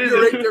for a reason. You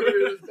were right there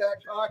in his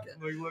back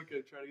pocket. Look,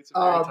 I'm trying to get some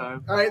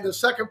airtime. All right, the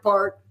second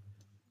part,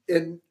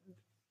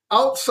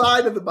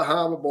 outside of the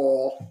Bahama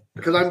Bowl,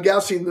 because I'm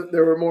guessing that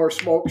there were more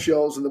smoke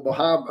shows in the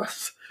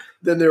Bahamas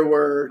than there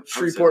were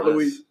Shreveport,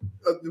 Louisiana.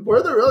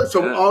 Were there really?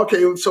 So,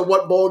 okay, so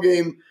what bowl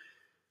game?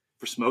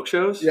 For smoke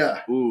shows?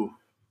 Yeah. Ooh.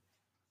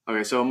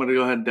 Okay, so I'm going to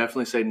go ahead and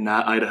definitely say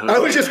not Idaho. I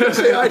was just going to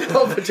say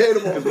Idaho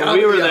Potato Bowl. When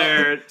we were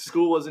there,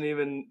 school wasn't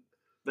even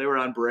 – they were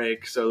on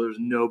break, so there was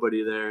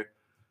nobody there.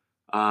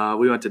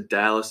 We went to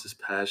Dallas this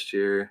past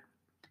year.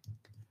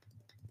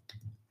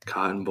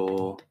 Cotton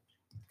Bowl.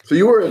 So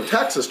you were in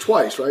Texas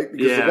twice, right?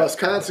 Because the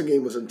Wisconsin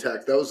game was in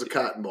Texas. That was the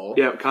Cotton Bowl.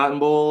 Yeah, Cotton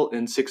Bowl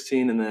in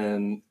 16 and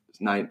then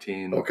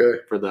 19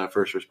 for the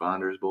First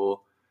Responders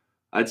Bowl.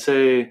 I'd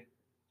say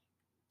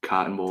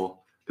Cotton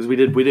Bowl because we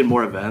did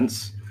more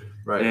events,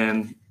 right?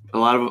 And a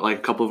lot of a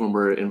couple of them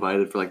were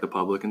invited for the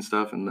public and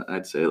stuff. And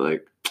I'd say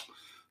there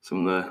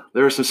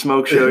were some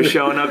smoke shows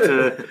showing up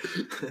to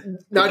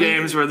the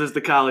games where there's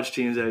the college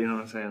teams at. You know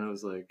what I'm saying? It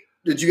was like.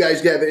 Did you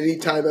guys have any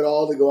time at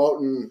all to go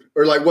out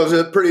or was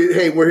it pretty?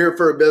 Hey, we're here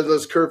for a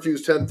business.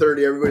 Curfew's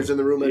 10:30. Everybody's in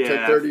the room at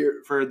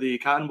 10:30. For the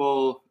Cotton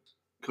Bowl,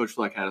 Coach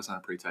Fleck had us on a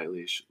pretty tight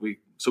leash. We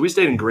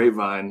stayed in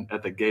Grapevine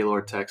at the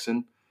Gaylord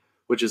Texan,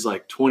 which is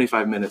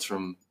 25 minutes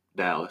from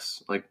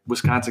Dallas.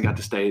 Wisconsin got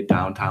to stay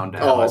downtown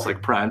Dallas,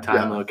 prime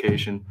time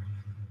location.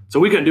 So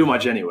we couldn't do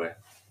much anyway.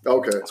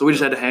 Okay. So we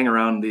just had to hang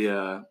around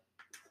the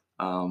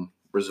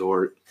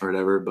resort or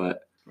whatever.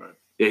 But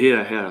yeah, he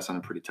had us on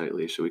a pretty tight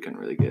leash, so we couldn't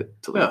really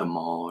get to the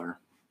mall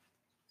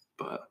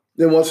But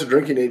then what's the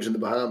drinking age in the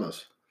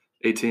Bahamas?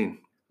 18.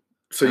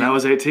 So I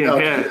was 18.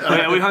 Okay.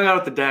 Yeah, we hung out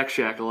at the Dak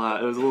Shack a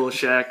lot. It was a little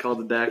shack called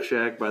the Dak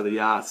Shack by the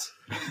yachts.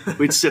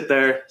 We'd sit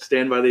there,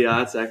 stand by the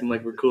yachts, acting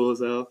like we're cool as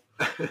hell.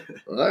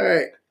 All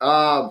right.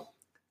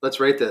 Let's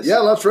rate this. Yeah,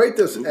 let's rate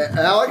this.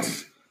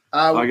 Alex,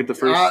 I get the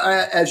first.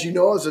 As you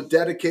know, as a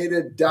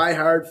dedicated,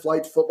 diehard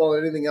Flight Football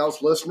and anything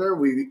else listener,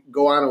 we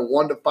go on a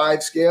 1 to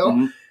 5 scale.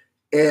 Mm-hmm.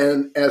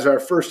 And as our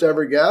first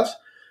ever guest,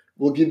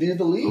 we'll give you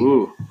the lead.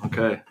 Ooh,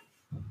 okay.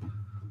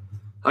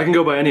 I can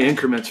go by any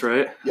increments,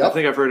 right? Yep. I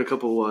think I've heard a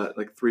couple,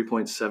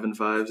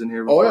 3.75s in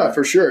here Oh, before. yeah,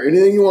 for sure.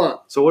 Anything you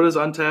want. So what does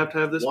Untapped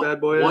have this bad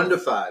boy at? 1 to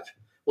 5.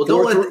 Well,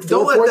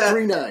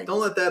 4.39.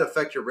 Don't let that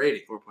affect your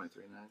rating. 4.39.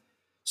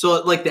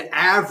 So, the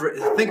average,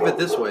 think of it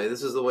this way.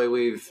 This is the way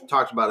we've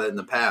talked about it in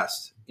the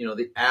past.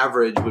 The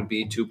average would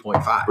be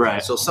 2.5.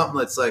 Right. So something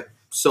that's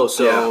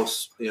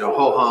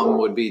ho-hum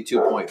would be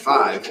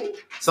 2.5.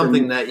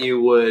 Something that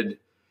you would,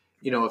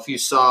 if you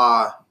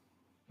saw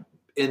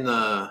in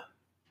the,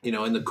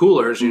 in the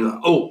coolers, you're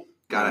like,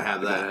 gotta have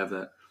that. Gotta have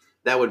that.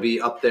 That would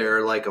be up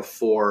there like a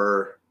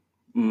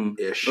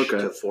 4-ish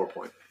to 4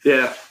 point.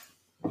 Yeah.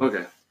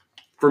 Okay.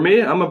 For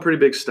me, I'm a pretty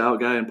big stout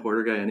guy and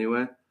porter guy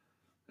anyway.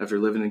 After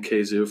living in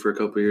Kazoo for a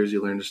couple of years,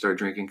 you learn to start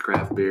drinking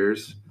craft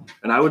beers.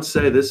 And I would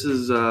say this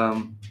is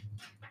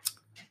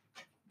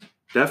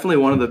definitely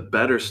one of the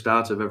better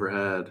stouts I've ever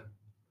had.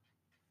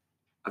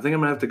 I think I'm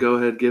going to have to go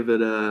ahead and give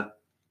it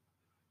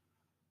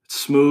it's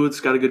smooth.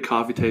 It's got a good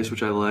coffee taste,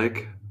 which I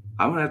like.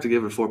 I'm going to have to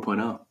give it a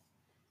 4.0.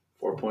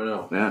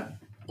 4.0. Yeah.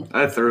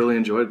 I thoroughly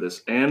enjoyed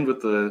this. And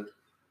with the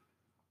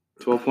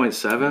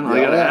 12.7, all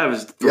you got to have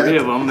is 3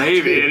 of them,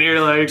 maybe. And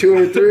you're like 2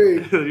 or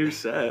 3. You're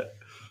set.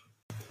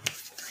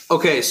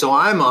 Okay, so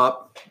I'm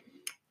up,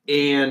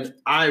 and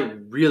I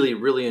really,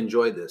 really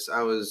enjoyed this.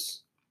 I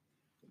was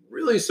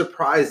really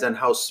surprised on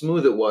how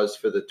smooth it was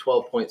for the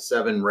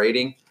 12.7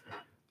 rating.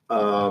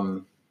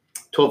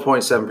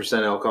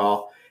 12.7%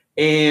 alcohol.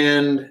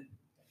 And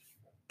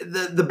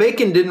the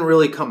bacon didn't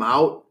really come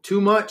out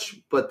too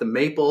much, but the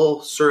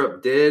maple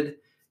syrup did.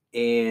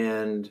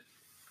 And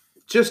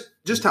just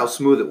how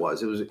smooth it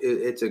was.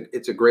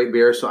 It's a great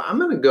beer. So I'm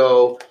going to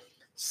go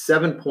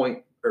 7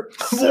 point.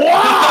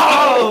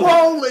 Wow!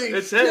 Holy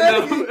It's shit!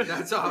 hitting them.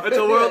 That's off. It's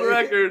a world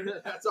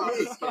record. That's off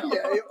the scale.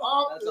 Yeah,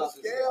 off That's the off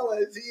the scale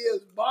as he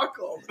is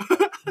buckled.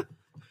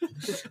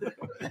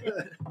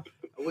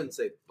 I wouldn't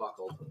say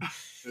buckled.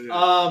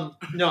 No,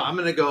 I'm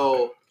going to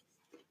go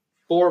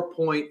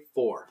 4.4.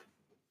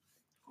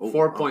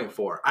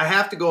 4.4. I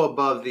have to go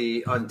above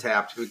the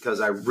Untapped because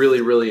I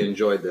really, really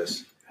enjoyed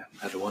this.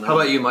 How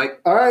about you,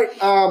 Mike? All right.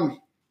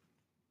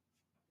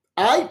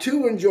 I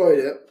too enjoyed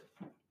it.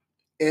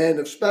 And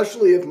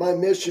especially if my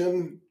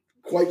mission,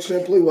 quite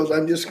simply, was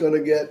I'm just going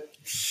to get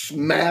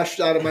smashed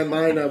out of my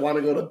mind. I want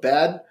to go to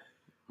bed.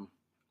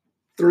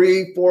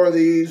 3, 4 of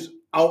these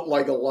out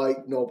like a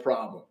light, no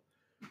problem.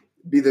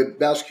 Be the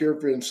best cure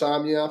for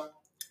insomnia.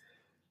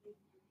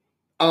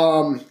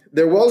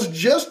 There was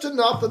just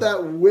enough of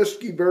that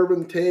whiskey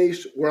bourbon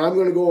taste where I'm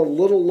going to go a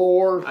little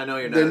lower. I know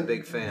you're not a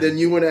big fan. Than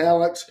you and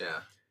Alex.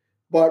 Yeah.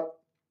 But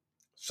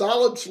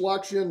solid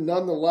selection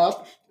nonetheless.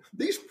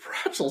 These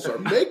pretzels are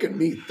making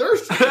me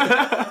thirsty.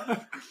 Those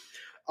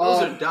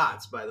are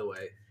dots, by the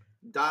way.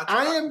 Dots.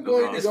 I am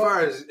going to as go,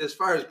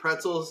 far as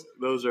pretzels,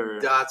 those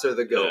are dots are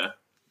the goat. Yeah.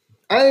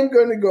 I am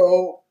going to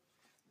go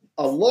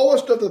a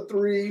lowest of the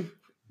 3,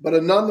 but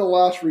a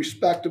nonetheless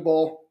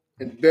respectable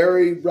and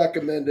very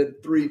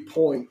recommended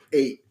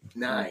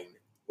 3.89.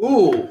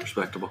 Ooh,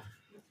 respectable.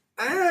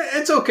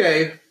 It's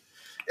okay.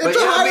 It's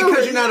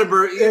Because you're not a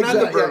not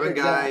the bourbon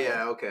guy. exactly.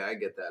 Yeah, okay, I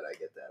get that.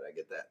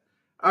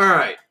 All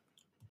right.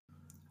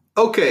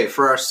 Okay,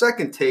 for our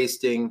second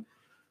tasting,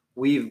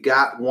 we've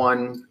got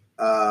one,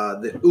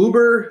 the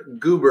Uber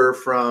Goober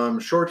from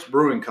Shorts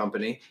Brewing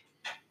Company.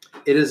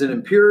 It is an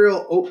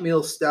Imperial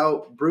Oatmeal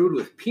Stout brewed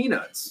with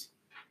peanuts.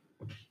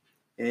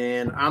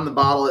 And on the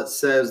bottle it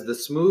says the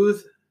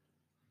smooth,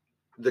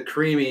 the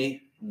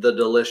creamy, the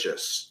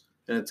delicious.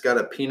 And it's got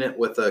a peanut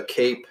with a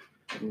cape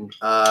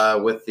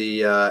with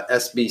the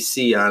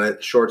SBC on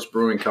it, Shorts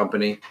Brewing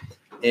Company.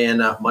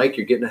 And Mike,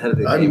 you're getting ahead of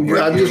the game.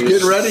 I'm just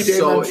getting ready,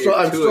 Dave. I'm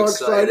You're so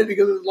excited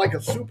because it's like a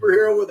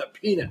superhero with a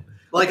peanut.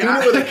 Like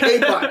peanut with a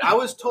cape on it. I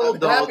was told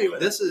I'm though happy with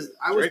this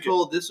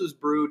was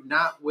brewed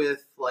not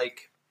with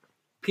like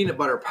peanut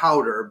butter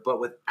powder, but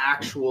with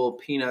actual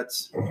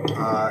peanuts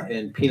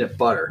and peanut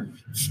butter.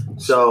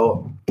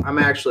 So I'm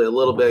actually a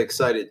little bit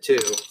excited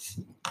too.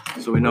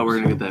 So we know we're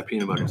gonna get that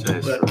peanut butter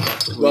taste.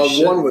 Well,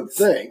 one would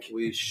think.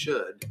 We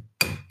should.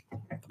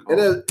 It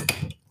is.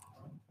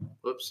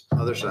 Whoops,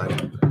 other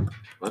side.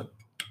 What?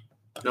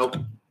 Nope.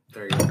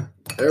 There you go.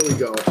 There we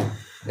go.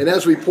 And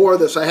as we pour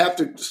this, I have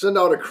to send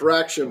out a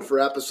correction for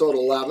episode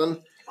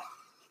 11.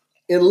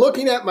 In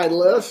looking at my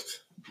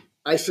list,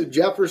 I said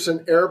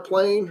Jefferson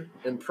Airplane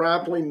and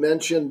promptly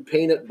mentioned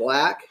Paint It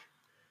Black.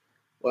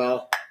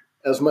 Well,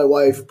 as my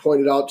wife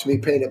pointed out to me,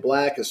 Paint It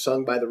Black is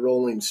sung by the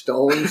Rolling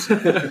Stones.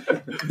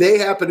 They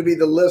happen to be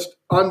the list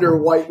under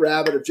White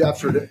Rabbit of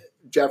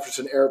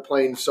Jefferson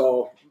Airplane,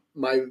 so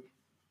my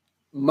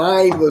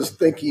mind was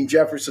thinking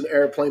Jefferson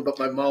Airplane, but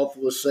my mouth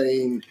was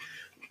saying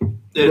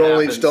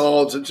Rolling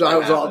Stones, and so I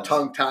was all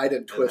tongue-tied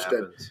and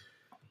twisted.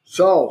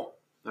 So,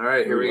 all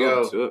right, here we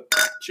go. Let's do it.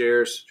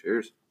 Cheers.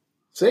 Cheers.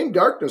 same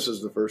darkness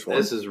as the first one.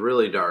 This is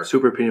really dark.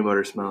 Super peanut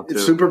butter smell too.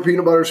 It's super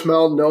peanut butter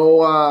smell,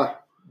 no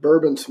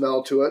bourbon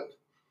smell to it.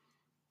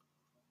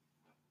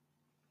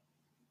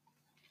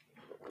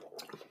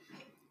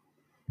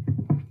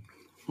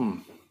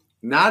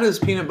 Not as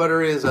peanut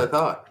buttery as I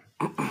thought.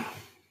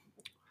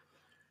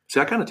 See,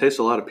 I kind of taste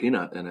a lot of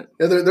peanut in it.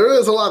 Yeah, there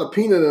is a lot of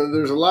peanut in it.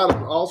 There's a lot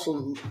of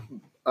also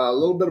a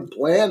little bit of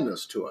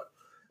blandness to it.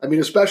 I mean,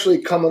 especially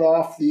coming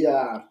off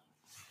the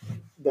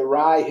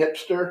rye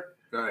hipster,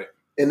 Right.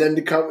 and then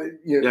to come,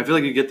 Yeah, I feel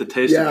like you get the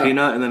taste of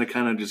peanut, and then it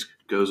kind of just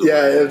goes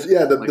away.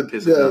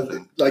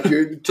 Like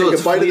you take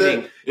a bite of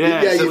it.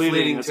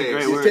 fleeting That's a taste.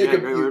 great You word. take Yeah,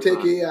 great word for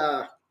it.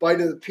 a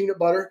bite of the peanut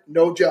butter,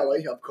 no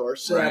jelly, of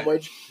course,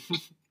 sandwich, Right.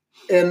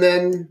 and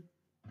then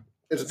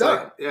it's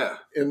done. Like, yeah.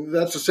 And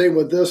that's the same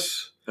with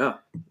this. Yeah.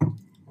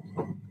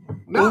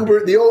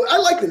 Uber, I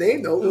like the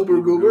name though,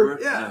 Uber Goober.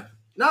 Yeah.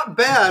 Not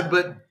bad,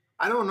 but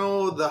I don't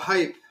know the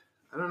hype.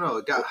 I don't know.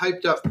 It got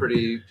hyped up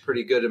pretty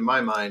good in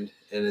my mind,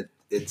 and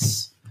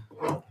it's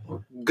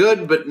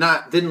good, but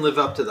didn't live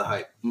up to the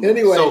hype.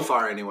 Anyway, So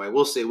far, anyway.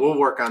 We'll see. We'll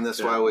work on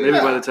this while we. Maybe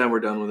by the time we're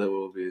done with it,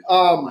 we'll be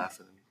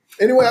laughing.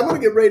 Anyway, I'm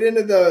going to get right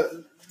into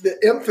the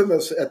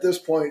infamous, at this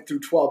point through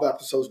 12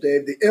 episodes,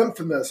 Dave, the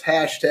infamous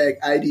hashtag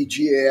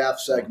IDGAF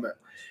segment.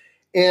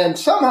 And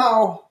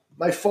somehow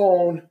my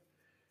phone,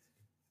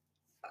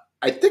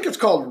 I think it's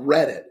called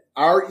Reddit,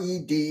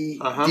 REDDIT.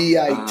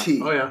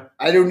 Oh yeah.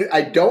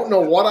 I don't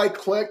know what I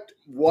clicked,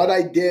 what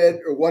I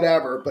did, or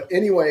whatever. But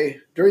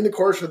anyway, during the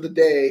course of the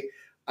day,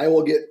 I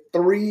will get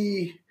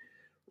 3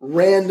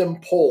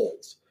 random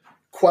polls,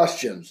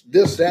 questions,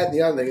 this, that, and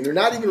the other thing. And they're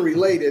not even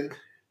related.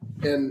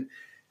 And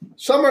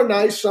some are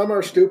nice, some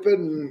are stupid.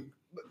 And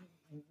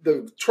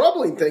the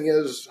troubling thing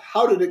is,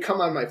 how did it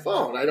come on my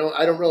phone? I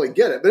don't really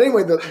get it. But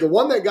anyway, the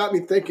one that got me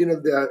thinking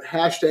of the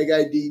hashtag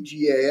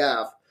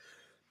IDGAF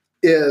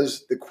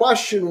is the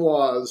question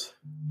was,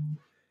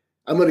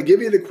 I'm going to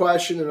give you the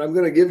question and I'm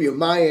going to give you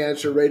my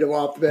answer right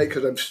off the bat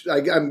because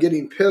I'm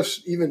getting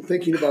pissed even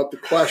thinking about the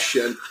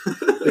question.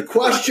 The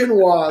question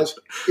was,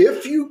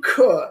 if you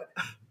could,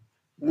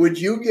 would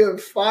you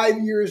give 5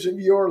 years of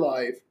your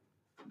life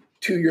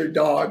to your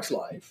dog's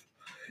life?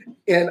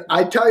 And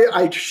I tell you,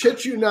 I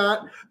shit you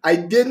not, I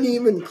didn't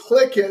even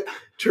click it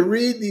to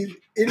read these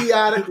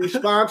idiotic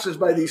responses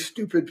by these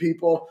stupid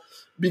people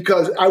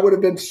because I would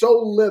have been so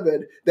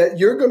livid that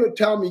you're going to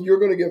tell me you're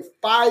going to give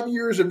 5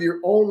 years of your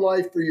own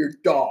life for your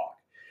dog.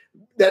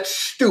 That's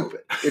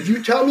stupid. If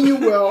you tell me you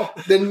will,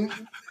 then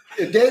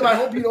Dave, I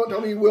hope you don't tell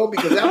me you will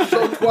because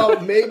episode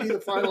 12 may be the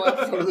final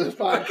episode of this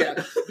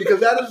podcast because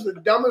that is the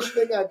dumbest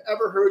thing I've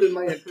ever heard in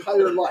my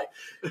entire life.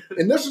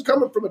 And this is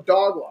coming from a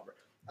dog lover.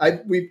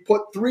 We've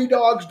put 3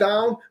 dogs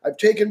down. I've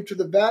taken them to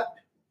the vet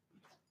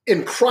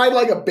and cried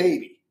like a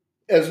baby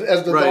as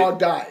the dog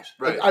dies.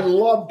 Right. I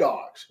love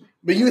dogs.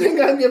 But you think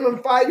I'm giving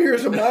them 5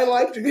 years of my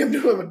life to give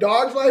to him a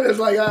dog's life? It's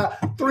like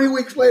 3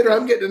 weeks later,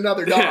 I'm getting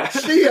another dog. Yeah.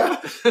 See ya.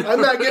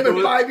 I'm not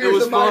giving 5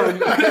 years of my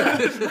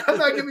life. I'm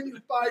not giving you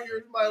 5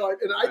 years of my life.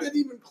 And I didn't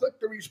even click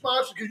the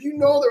response because you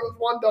know there was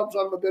one dumb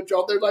son of a bitch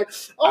out there like,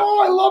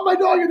 oh, I love my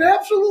dog. And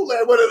absolutely,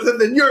 I would have.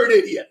 Then you're an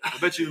idiot. I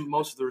bet you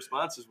most of the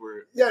responses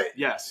were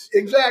yes.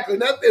 Exactly.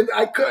 And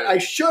I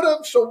should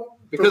have. So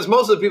because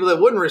most of the people that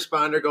wouldn't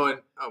respond are going,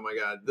 oh my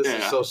God, this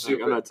is so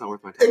stupid. That's not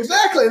worth my time.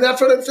 Exactly. And that's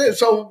what I'm saying.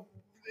 So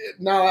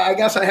now I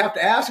guess I have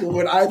to ask you,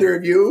 would either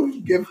of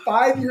you give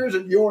 5 years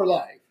of your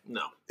life?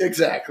 No.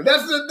 Exactly.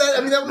 That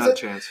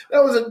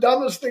was the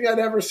dumbest thing I'd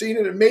ever seen.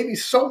 And it made me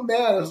so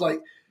mad. I was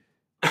like,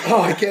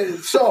 oh, I can't.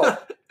 So,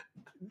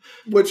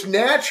 which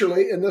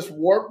naturally, in this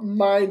warped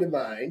mind of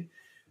mine,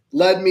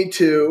 led me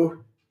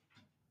to,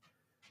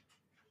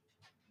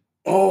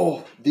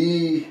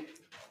 the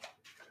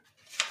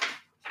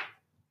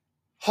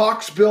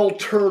hawksbill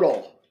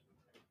turtle,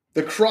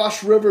 the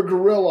Cross River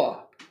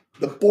gorilla,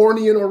 the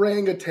Bornean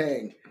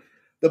orangutan,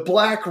 the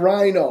black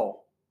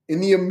rhino,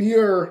 and the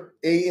Amur,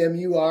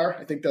 A-M-U-R,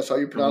 I think that's how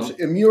you pronounce it,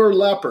 Amur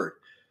leopard.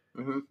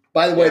 Mm-hmm.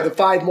 By the way, the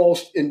 5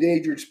 most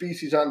endangered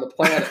species on the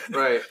planet.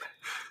 Right.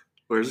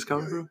 Where's this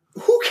coming from?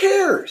 Who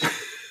cares?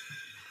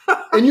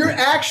 And you're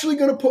actually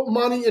going to put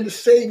money into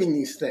saving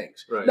these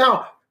things. Right.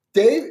 Now,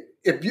 Dave,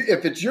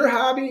 if it's your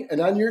hobby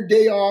and on your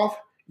day off,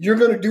 you're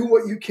going to do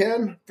what you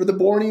can for the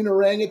Bornean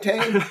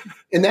orangutan,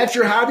 and that's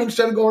your hobby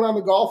instead of going on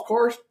the golf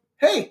course,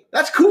 hey,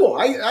 that's cool.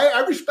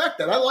 I respect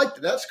that. I like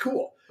that. That's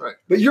cool. Right.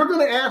 But you're going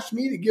to ask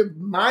me to give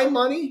my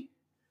money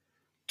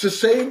to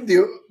save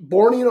the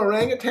Bornean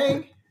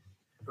orangutan?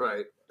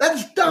 Right.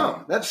 That's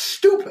dumb. That's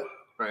stupid.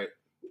 Right.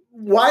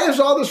 Why is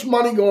all this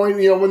money going,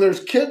 when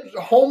there's kids,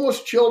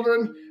 homeless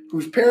children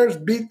whose parents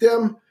beat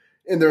them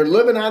and they're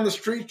living on the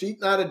streets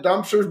eating out of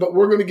dumpsters, but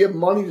we're going to give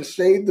money to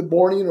save the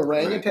Bornean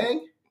orangutan? Right.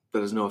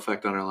 That has no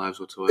effect on our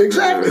lives whatsoever.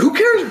 Exactly. Who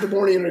cares if the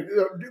Bornean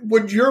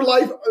would your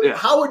life? Yeah.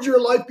 How would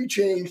your life be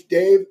changed,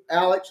 Dave,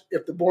 Alex,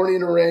 if the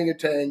Bornean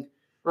orangutan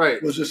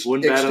was just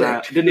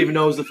extinct? Didn't even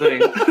know it was a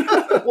thing.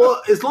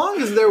 Well, as long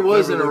as there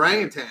was an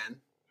orangutan,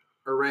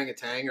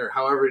 or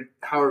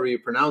however you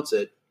pronounce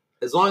it,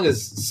 as long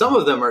as some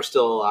of them are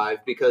still alive,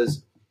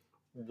 because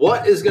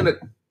what is going to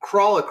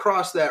crawl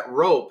across that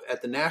rope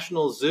at the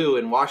National Zoo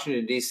in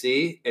Washington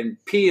D.C. and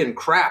pee and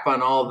crap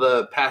on all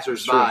the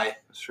passersby?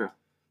 That's true.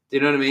 Do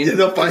you know what I mean?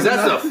 Because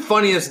that's the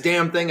funniest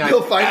damn thing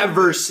I've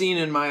ever seen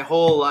in my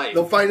whole life.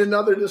 They'll find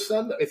another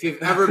descendant. If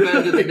you've ever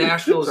been to the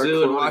National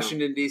Zoo in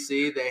Washington,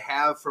 D.C., they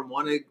have from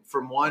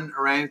one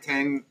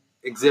orangutan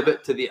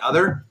exhibit to the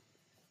other,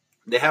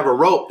 they have a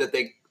rope that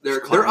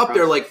they're up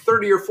there like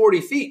 30 or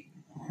 40 feet.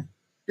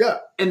 Yeah.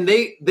 And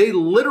they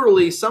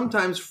literally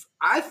sometimes,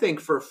 I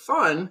think for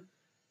fun,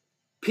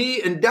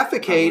 pee and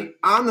defecate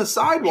on the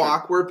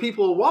sidewalk where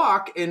people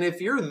walk. And if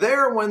you're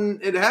there when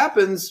it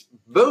happens,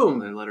 boom.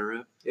 They let it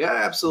rip. Yeah,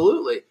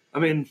 absolutely. I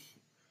mean,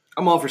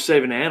 I'm all for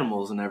saving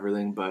animals and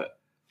everything, but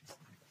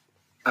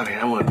I mean,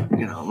 I want,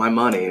 my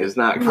money is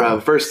not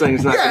probably first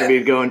thing's not going to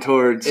be going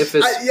towards.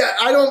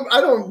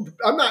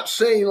 I'm not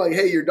saying like,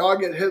 hey, your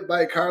dog get hit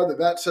by a car. The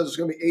vet says it's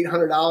going to be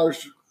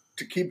 $800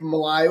 to keep him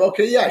alive.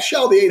 Okay, yeah,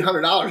 shell the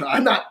 $800.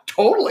 I'm not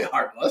totally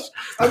heartless.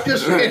 I'm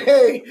just saying,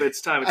 hey, but it's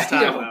time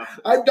now.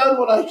 I've done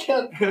what I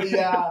can for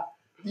the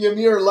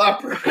Amur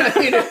leopard. I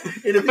mean,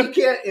 and if he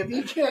can't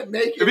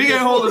make it, if he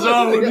can't hold his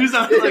own, if he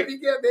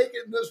can't make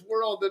it in this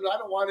world, then I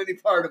don't want any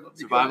part of it.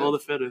 Survival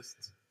of the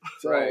fittest.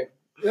 So, right.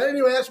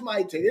 Anyway, that's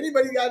my take.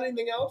 Anybody got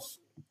anything else?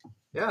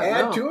 Yeah,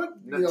 add to it?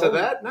 To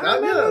that?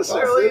 Not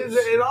necessarily.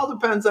 It all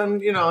depends on,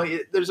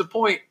 there's a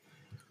point.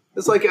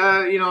 It's like,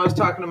 I was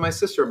talking to my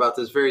sister about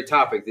this very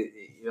topic,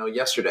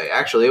 yesterday.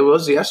 Actually, it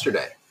was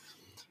yesterday.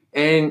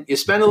 And you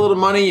spend a little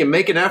money, you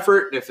make an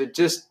effort.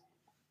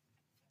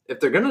 If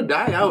they're going to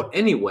die out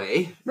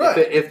anyway, right.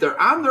 if they're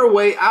on their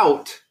way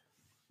out,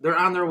 they're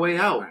on their way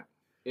out,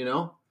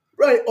 Right.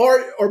 Right.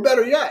 Or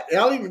better yet,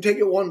 I'll even take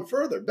it one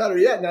further. Better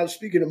yet, now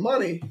speaking of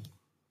money,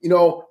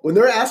 when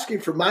they're asking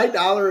for my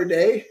 $1 a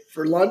day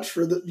for lunch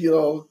for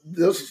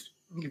this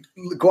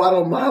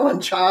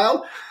Guatemalan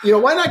child,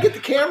 why not get the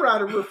camera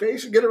out of her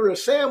face and get her a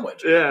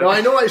sandwich? Yeah. Now,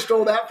 I know I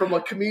stole that from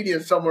a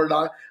comedian somewhere.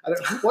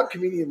 What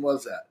comedian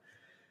was that?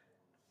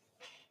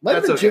 Might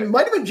have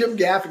been Jim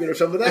Gaffigan or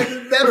something. That's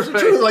the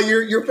truth. Like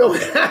you're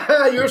feeling,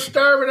 you're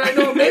starving. I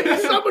know. Maybe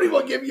somebody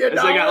will give you $1. They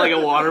got like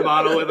a water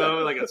bottle with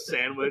them, like a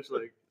sandwich.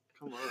 Like,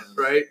 come on.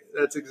 Right?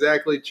 That's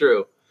exactly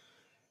true.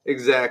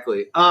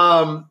 Exactly.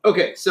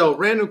 Okay, so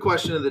random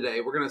question of the day.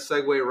 We're going to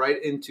segue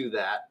right into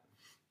that.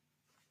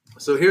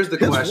 So here's the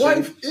question. His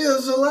wife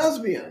is a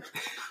lesbian.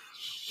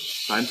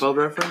 Seinfeld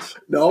reference?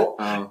 No.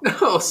 No,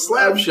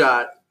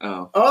 Slapshot.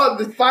 Oh,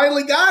 they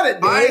finally got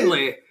it, Dave.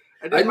 Finally.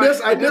 I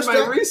did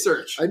my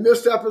research. I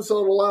missed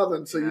episode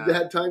 11, so you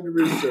had time to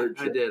research.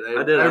 I did.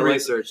 I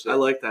researched it. I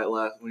like that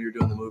last when you were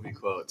doing the movie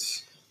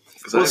quotes.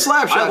 Well,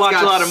 Slapshot's I watch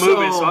got a lot of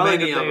movies, so I like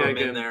many to of think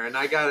them in there, and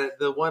I got it.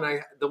 The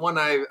one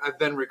I've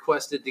been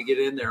requested to get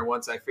in there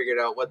once I figured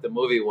out what the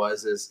movie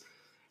was is,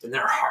 and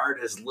they're hard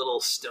as little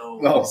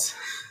stones.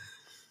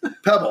 Oh.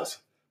 Pebbles.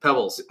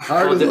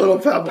 Hard as little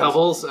pebbles.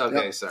 Pebbles?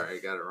 Okay, sorry,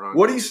 I got it wrong.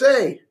 What do you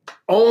say?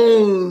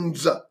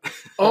 Owns. And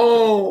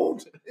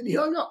he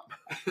hung up.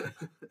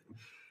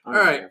 All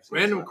right,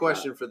 random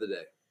question for the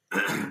day.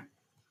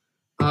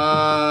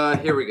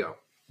 Here we go.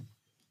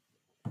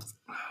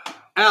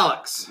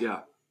 Alex. Yeah.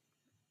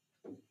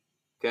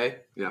 Okay?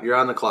 Yeah. You're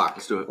on the clock.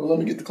 Let's do it. Well, let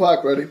me get the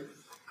clock ready.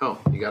 Oh,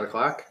 you got a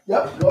clock?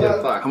 Yep. Go Get ahead.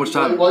 a clock. How much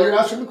time? While you're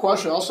asking the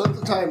question, I'll set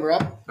the timer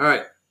up. All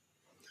right.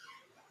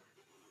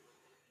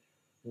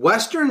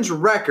 Western's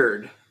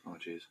record, Oh,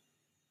 jeez.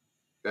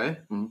 okay,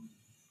 Mhm.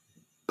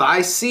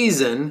 by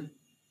season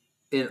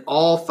in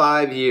all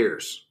 5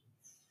 years.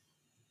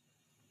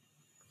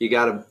 You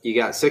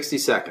got 60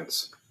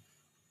 seconds.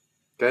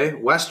 Okay?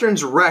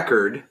 Western's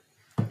record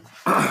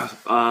in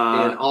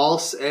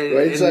all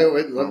Wait.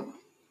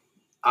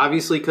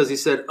 obviously because he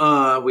said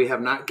we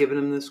have not given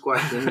him this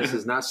question. This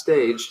is not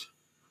staged.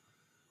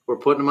 We're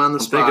putting him on the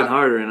I'm spot. thinking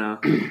hard right now.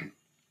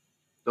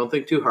 Don't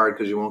think too hard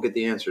because you won't get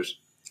the answers.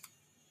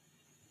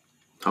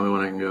 Tell me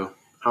when I can go.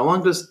 How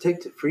long does it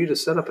take for you to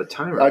set up a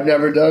timer? I've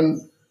never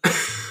done.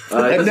 He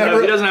doesn't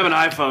have an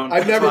iPhone.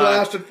 I've never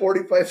lasted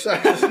 45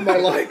 seconds in my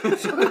life.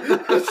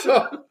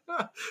 So,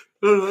 I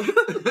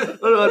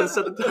don't know how to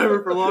set the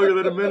timer for longer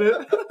than a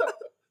minute.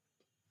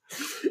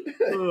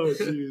 Oh,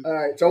 jeez. all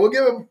right, so we'll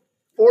give him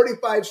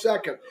 45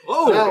 seconds.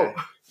 Oh, Now,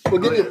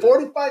 we'll give you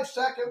 45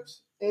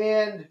 seconds,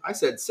 and I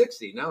said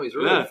 60. Now he's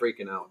really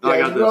freaking out. I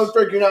got he's really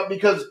freaking out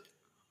because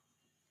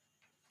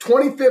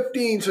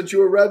 2015, since you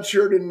were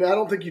redshirted, and I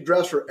don't think you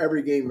dressed for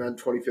every game in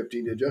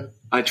 2015, did you?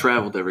 I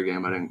traveled every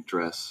game. I didn't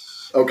dress.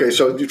 Okay,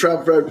 so you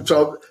traveled for every,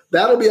 so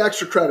that'll be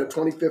extra credit,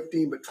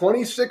 2015. But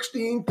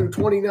 2016 through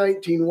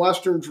 2019,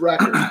 Western's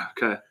record.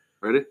 Okay.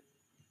 Ready?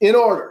 In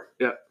order.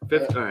 Yeah.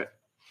 Fifth. All right.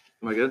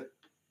 Am I good?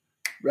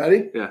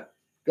 Ready? Yeah.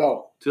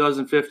 Go.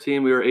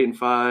 2015, we were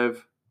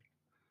 8-5.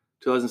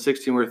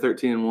 2016, we were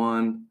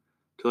 13-1.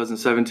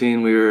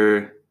 2017, we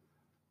were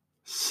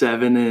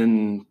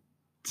 7-6.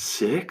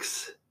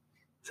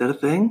 Is that a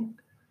thing?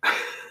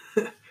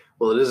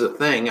 Well, it is a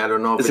thing. I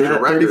don't know if Is it's that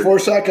a record. 34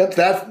 seconds.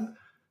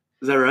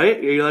 Is that right?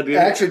 Are you allowed to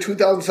Actually,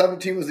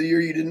 2017 was the year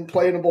you didn't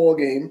play in a bowl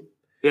game.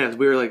 Yeah,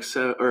 we were like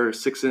 6-6 or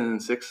something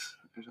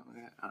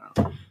like that. I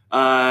don't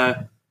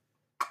know.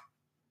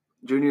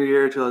 Junior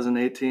year,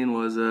 2018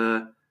 was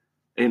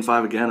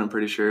 8-5 again. I'm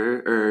pretty sure,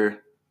 or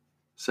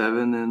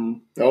 7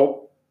 and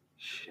Nope.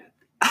 shit.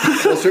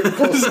 Closer,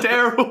 This is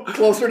terrible.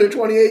 closer to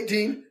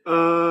 2018.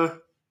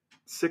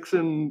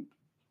 6-6,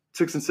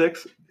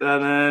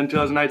 and then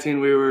 2019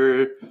 we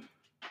were.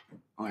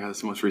 Oh my god,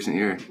 that's the most recent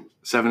year.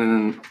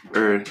 7 we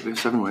have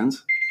 7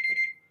 wins.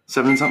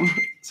 7 and something.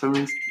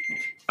 7.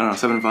 I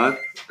don't know. 7-5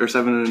 or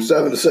 7 and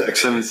 7-6.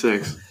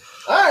 7-6.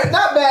 All right,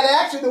 not bad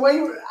actually. The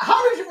way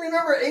how did you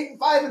remember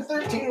 8-5 and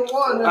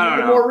 13-1? And I don't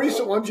the know. more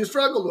recent ones you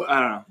struggled with. I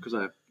don't know because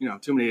I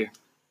too many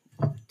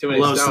Too many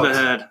blows to the stouts.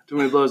 head. Too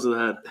many blows to the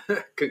head.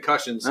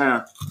 Concussions.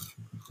 Yeah.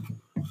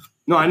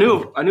 No, I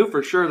knew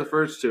for sure the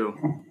first 2,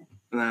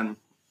 and then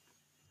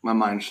my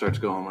mind starts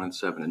going when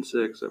it's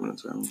 7-6,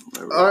 7-7,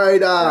 whatever. All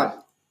right.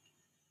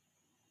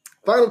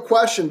 Final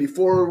question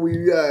before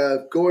we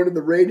go into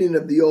the rating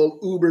of the old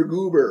Uber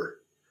Goober.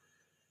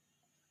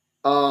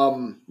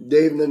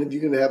 Dave, and then if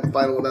you're going to have a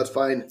final one, that's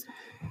fine.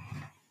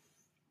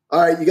 All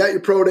right, you got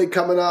your pro day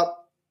coming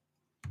up.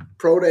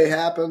 Pro day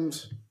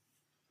happens.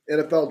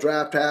 NFL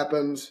draft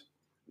happens.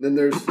 Then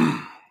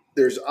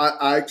there's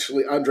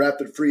actually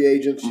undrafted free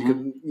agents. You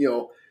can,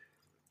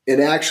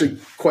 and actually,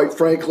 quite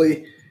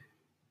frankly,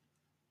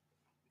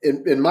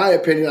 in my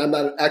opinion, I'm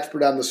not an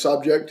expert on the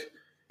subject,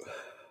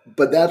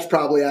 but that's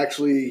probably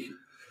actually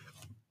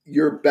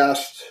your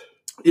best.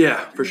 Yeah,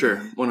 for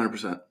sure,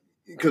 100%.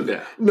 Because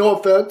Yeah. no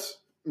offense,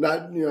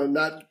 not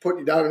putting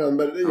you down on them,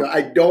 but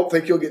I don't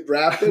think you'll get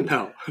drafted.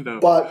 No.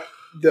 But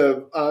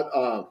the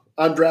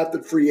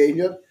undrafted free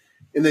agent,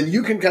 and then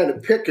you can kind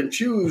of pick and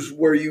choose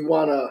where you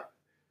want to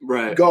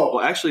Right. Go.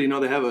 Well, actually,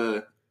 they have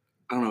I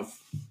don't know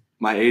if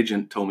my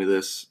agent told me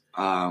this.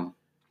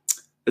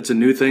 It's a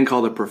new thing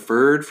called a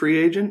preferred free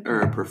agent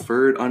or a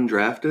preferred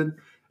undrafted.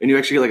 And you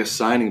actually get like a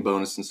signing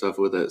bonus and stuff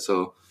with it.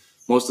 So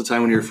most of the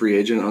time when you're a free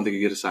agent, I don't think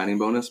you get a signing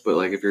bonus. But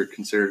like if you're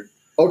considered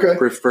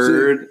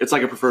preferred, it's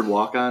like a preferred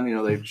walk-on. They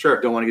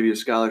don't want to give you a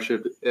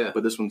scholarship. Yeah.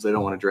 But this one's they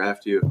don't want to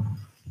draft you.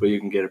 But you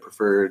can get a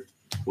preferred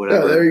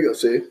whatever. Yeah, there you go.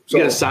 See? So, you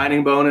get a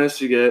signing bonus.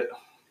 That's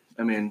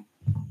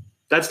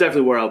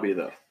definitely where I'll be,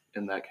 though,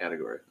 in that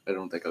category. I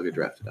don't think I'll get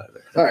drafted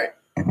either. All right.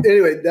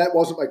 Anyway, that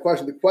wasn't my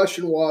question. The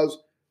question was,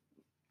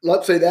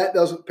 let's say that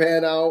doesn't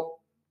pan out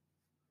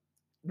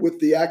with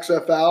the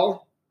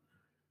XFL.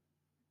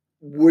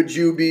 Would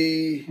you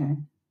be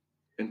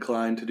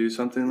inclined to do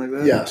something like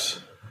that? Yes.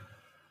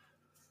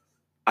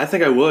 I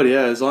think I would,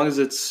 yeah, as long as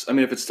if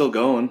it's still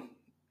going.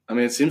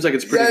 It seems like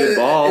it's pretty good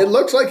ball. It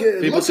looks like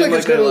it's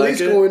going to at least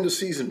go into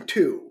season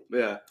 2.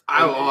 Yeah.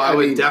 I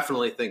would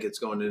definitely think it's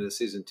going into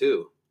season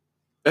 2.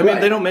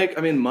 They don't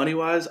make,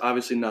 money-wise,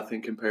 obviously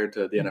nothing compared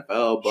to the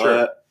NFL,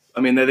 but,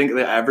 I think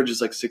the average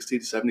is like 60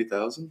 to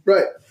 70,000.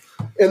 Right.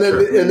 And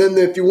then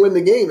if you win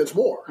the game, it's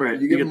more. Right.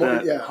 You get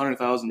that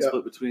 100,000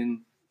 split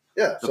between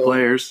the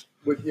players.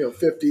 With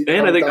 50.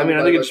 And I think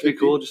it should be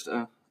cool. Just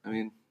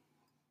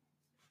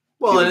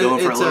well,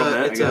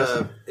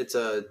 it's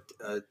a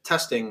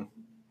testing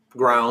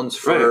grounds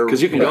for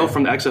because you can go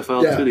from the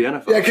XFL to the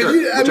NFL.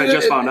 Yeah, which I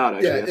just found out.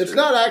 Actually, it's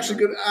not actually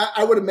good.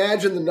 I would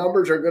imagine the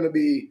numbers are going to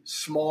be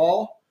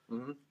small,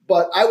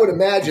 but I would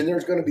imagine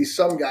there's going to be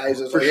some guys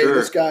that's like, hey,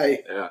 this guy,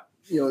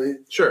 we're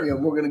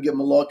going to give him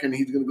a look, and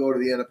he's going to go to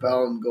the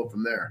NFL and go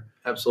from there.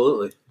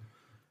 Absolutely.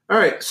 All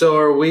right, so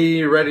are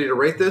we ready to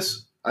rate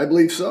this? I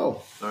believe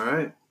so. All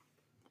right.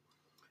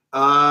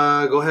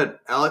 Go ahead,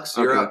 Alex.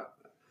 You're up.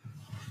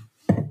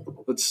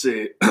 Let's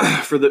see.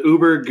 For the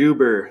Uber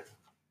Goober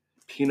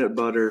peanut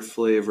butter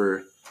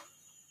flavor,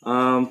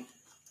 for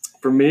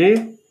me,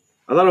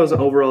 I thought it was an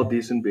overall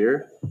decent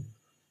beer.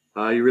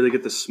 You really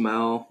get the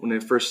smell. When they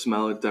first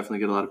smell it, definitely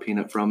get a lot of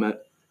peanut from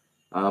it.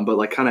 But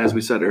like kind of as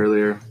we said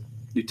earlier,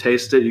 you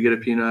taste it, you get a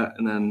peanut,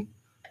 and then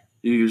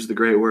you use the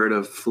great word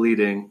of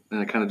fleeting,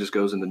 and it kind of just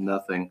goes into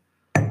nothing.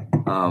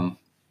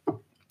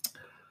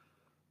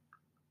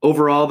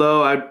 Overall,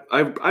 though,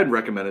 I'd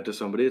recommend it to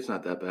somebody. It's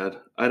not that bad.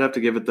 I'd have to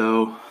give it,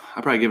 though,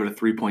 I'd probably give it a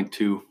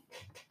 3.2.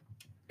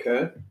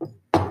 Okay.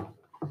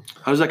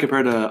 How does that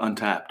compare to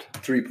Untapped?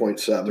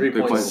 3.7.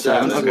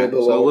 3.7. Okay, so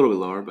a little bit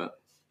lower,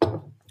 but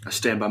I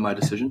stand by my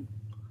decision.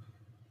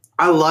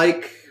 I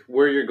like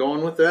where you're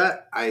going with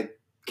that. I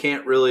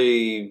can't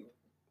really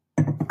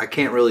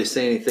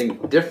say anything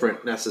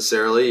different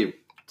necessarily. You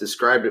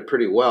described it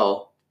pretty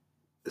well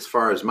as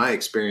far as my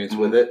experience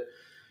with it.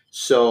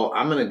 So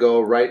I'm going to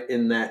go right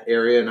in that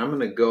area, and I'm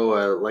going to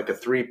go like a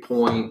 3. I'm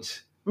going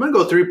to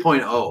go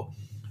 3.0.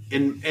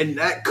 And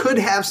that could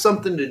have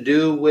something to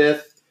do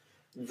with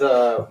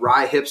the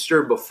Rye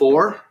Hipster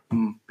before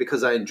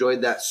because I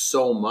enjoyed that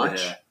so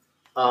much.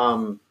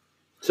 Yeah.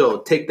 So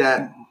take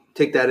that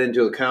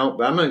into account,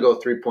 but I'm going to go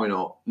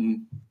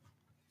 3.0.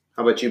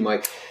 How about you,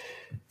 Mike?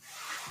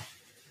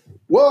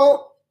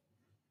 Well,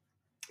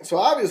 so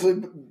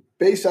obviously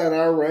based on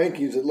our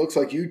rankings, it looks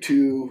like you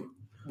two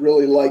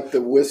really like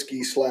the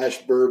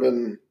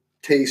whiskey/bourbon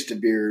taste of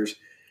beers.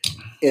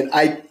 And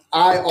I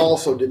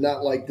also did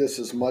not like this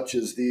as much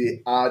as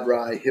the Odd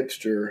Rye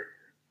Hipster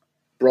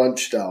Brunch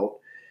Stout.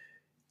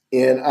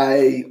 And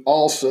I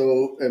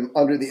also am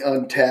under the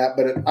Untapped,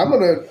 but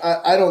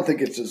I don't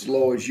think it's as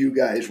low as you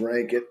guys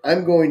rank it.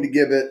 I'm going to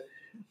give it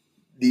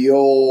the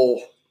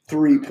old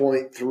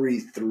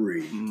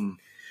 3.33.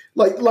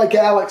 Like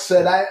Alex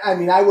said,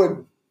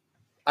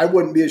 I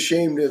wouldn't be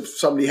ashamed if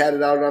somebody had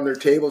it out on their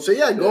table and say,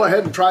 yeah, go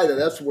ahead and try that.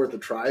 That's worth a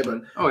try.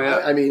 But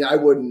I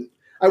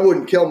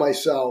wouldn't kill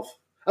myself.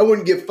 I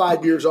wouldn't give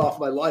 5 years off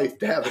my life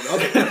to have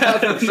another one.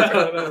 That's for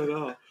sure.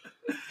 No.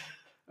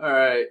 All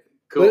right.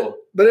 Cool.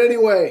 But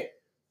anyway,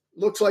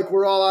 looks like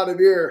we're all out of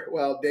here.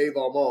 Well, Dave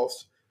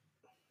almost.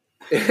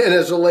 And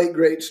as the late,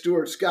 great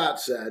Stuart Scott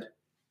said,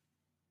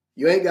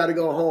 you ain't got to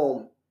go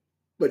home,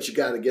 but you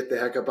got to get the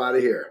heck up out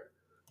of here.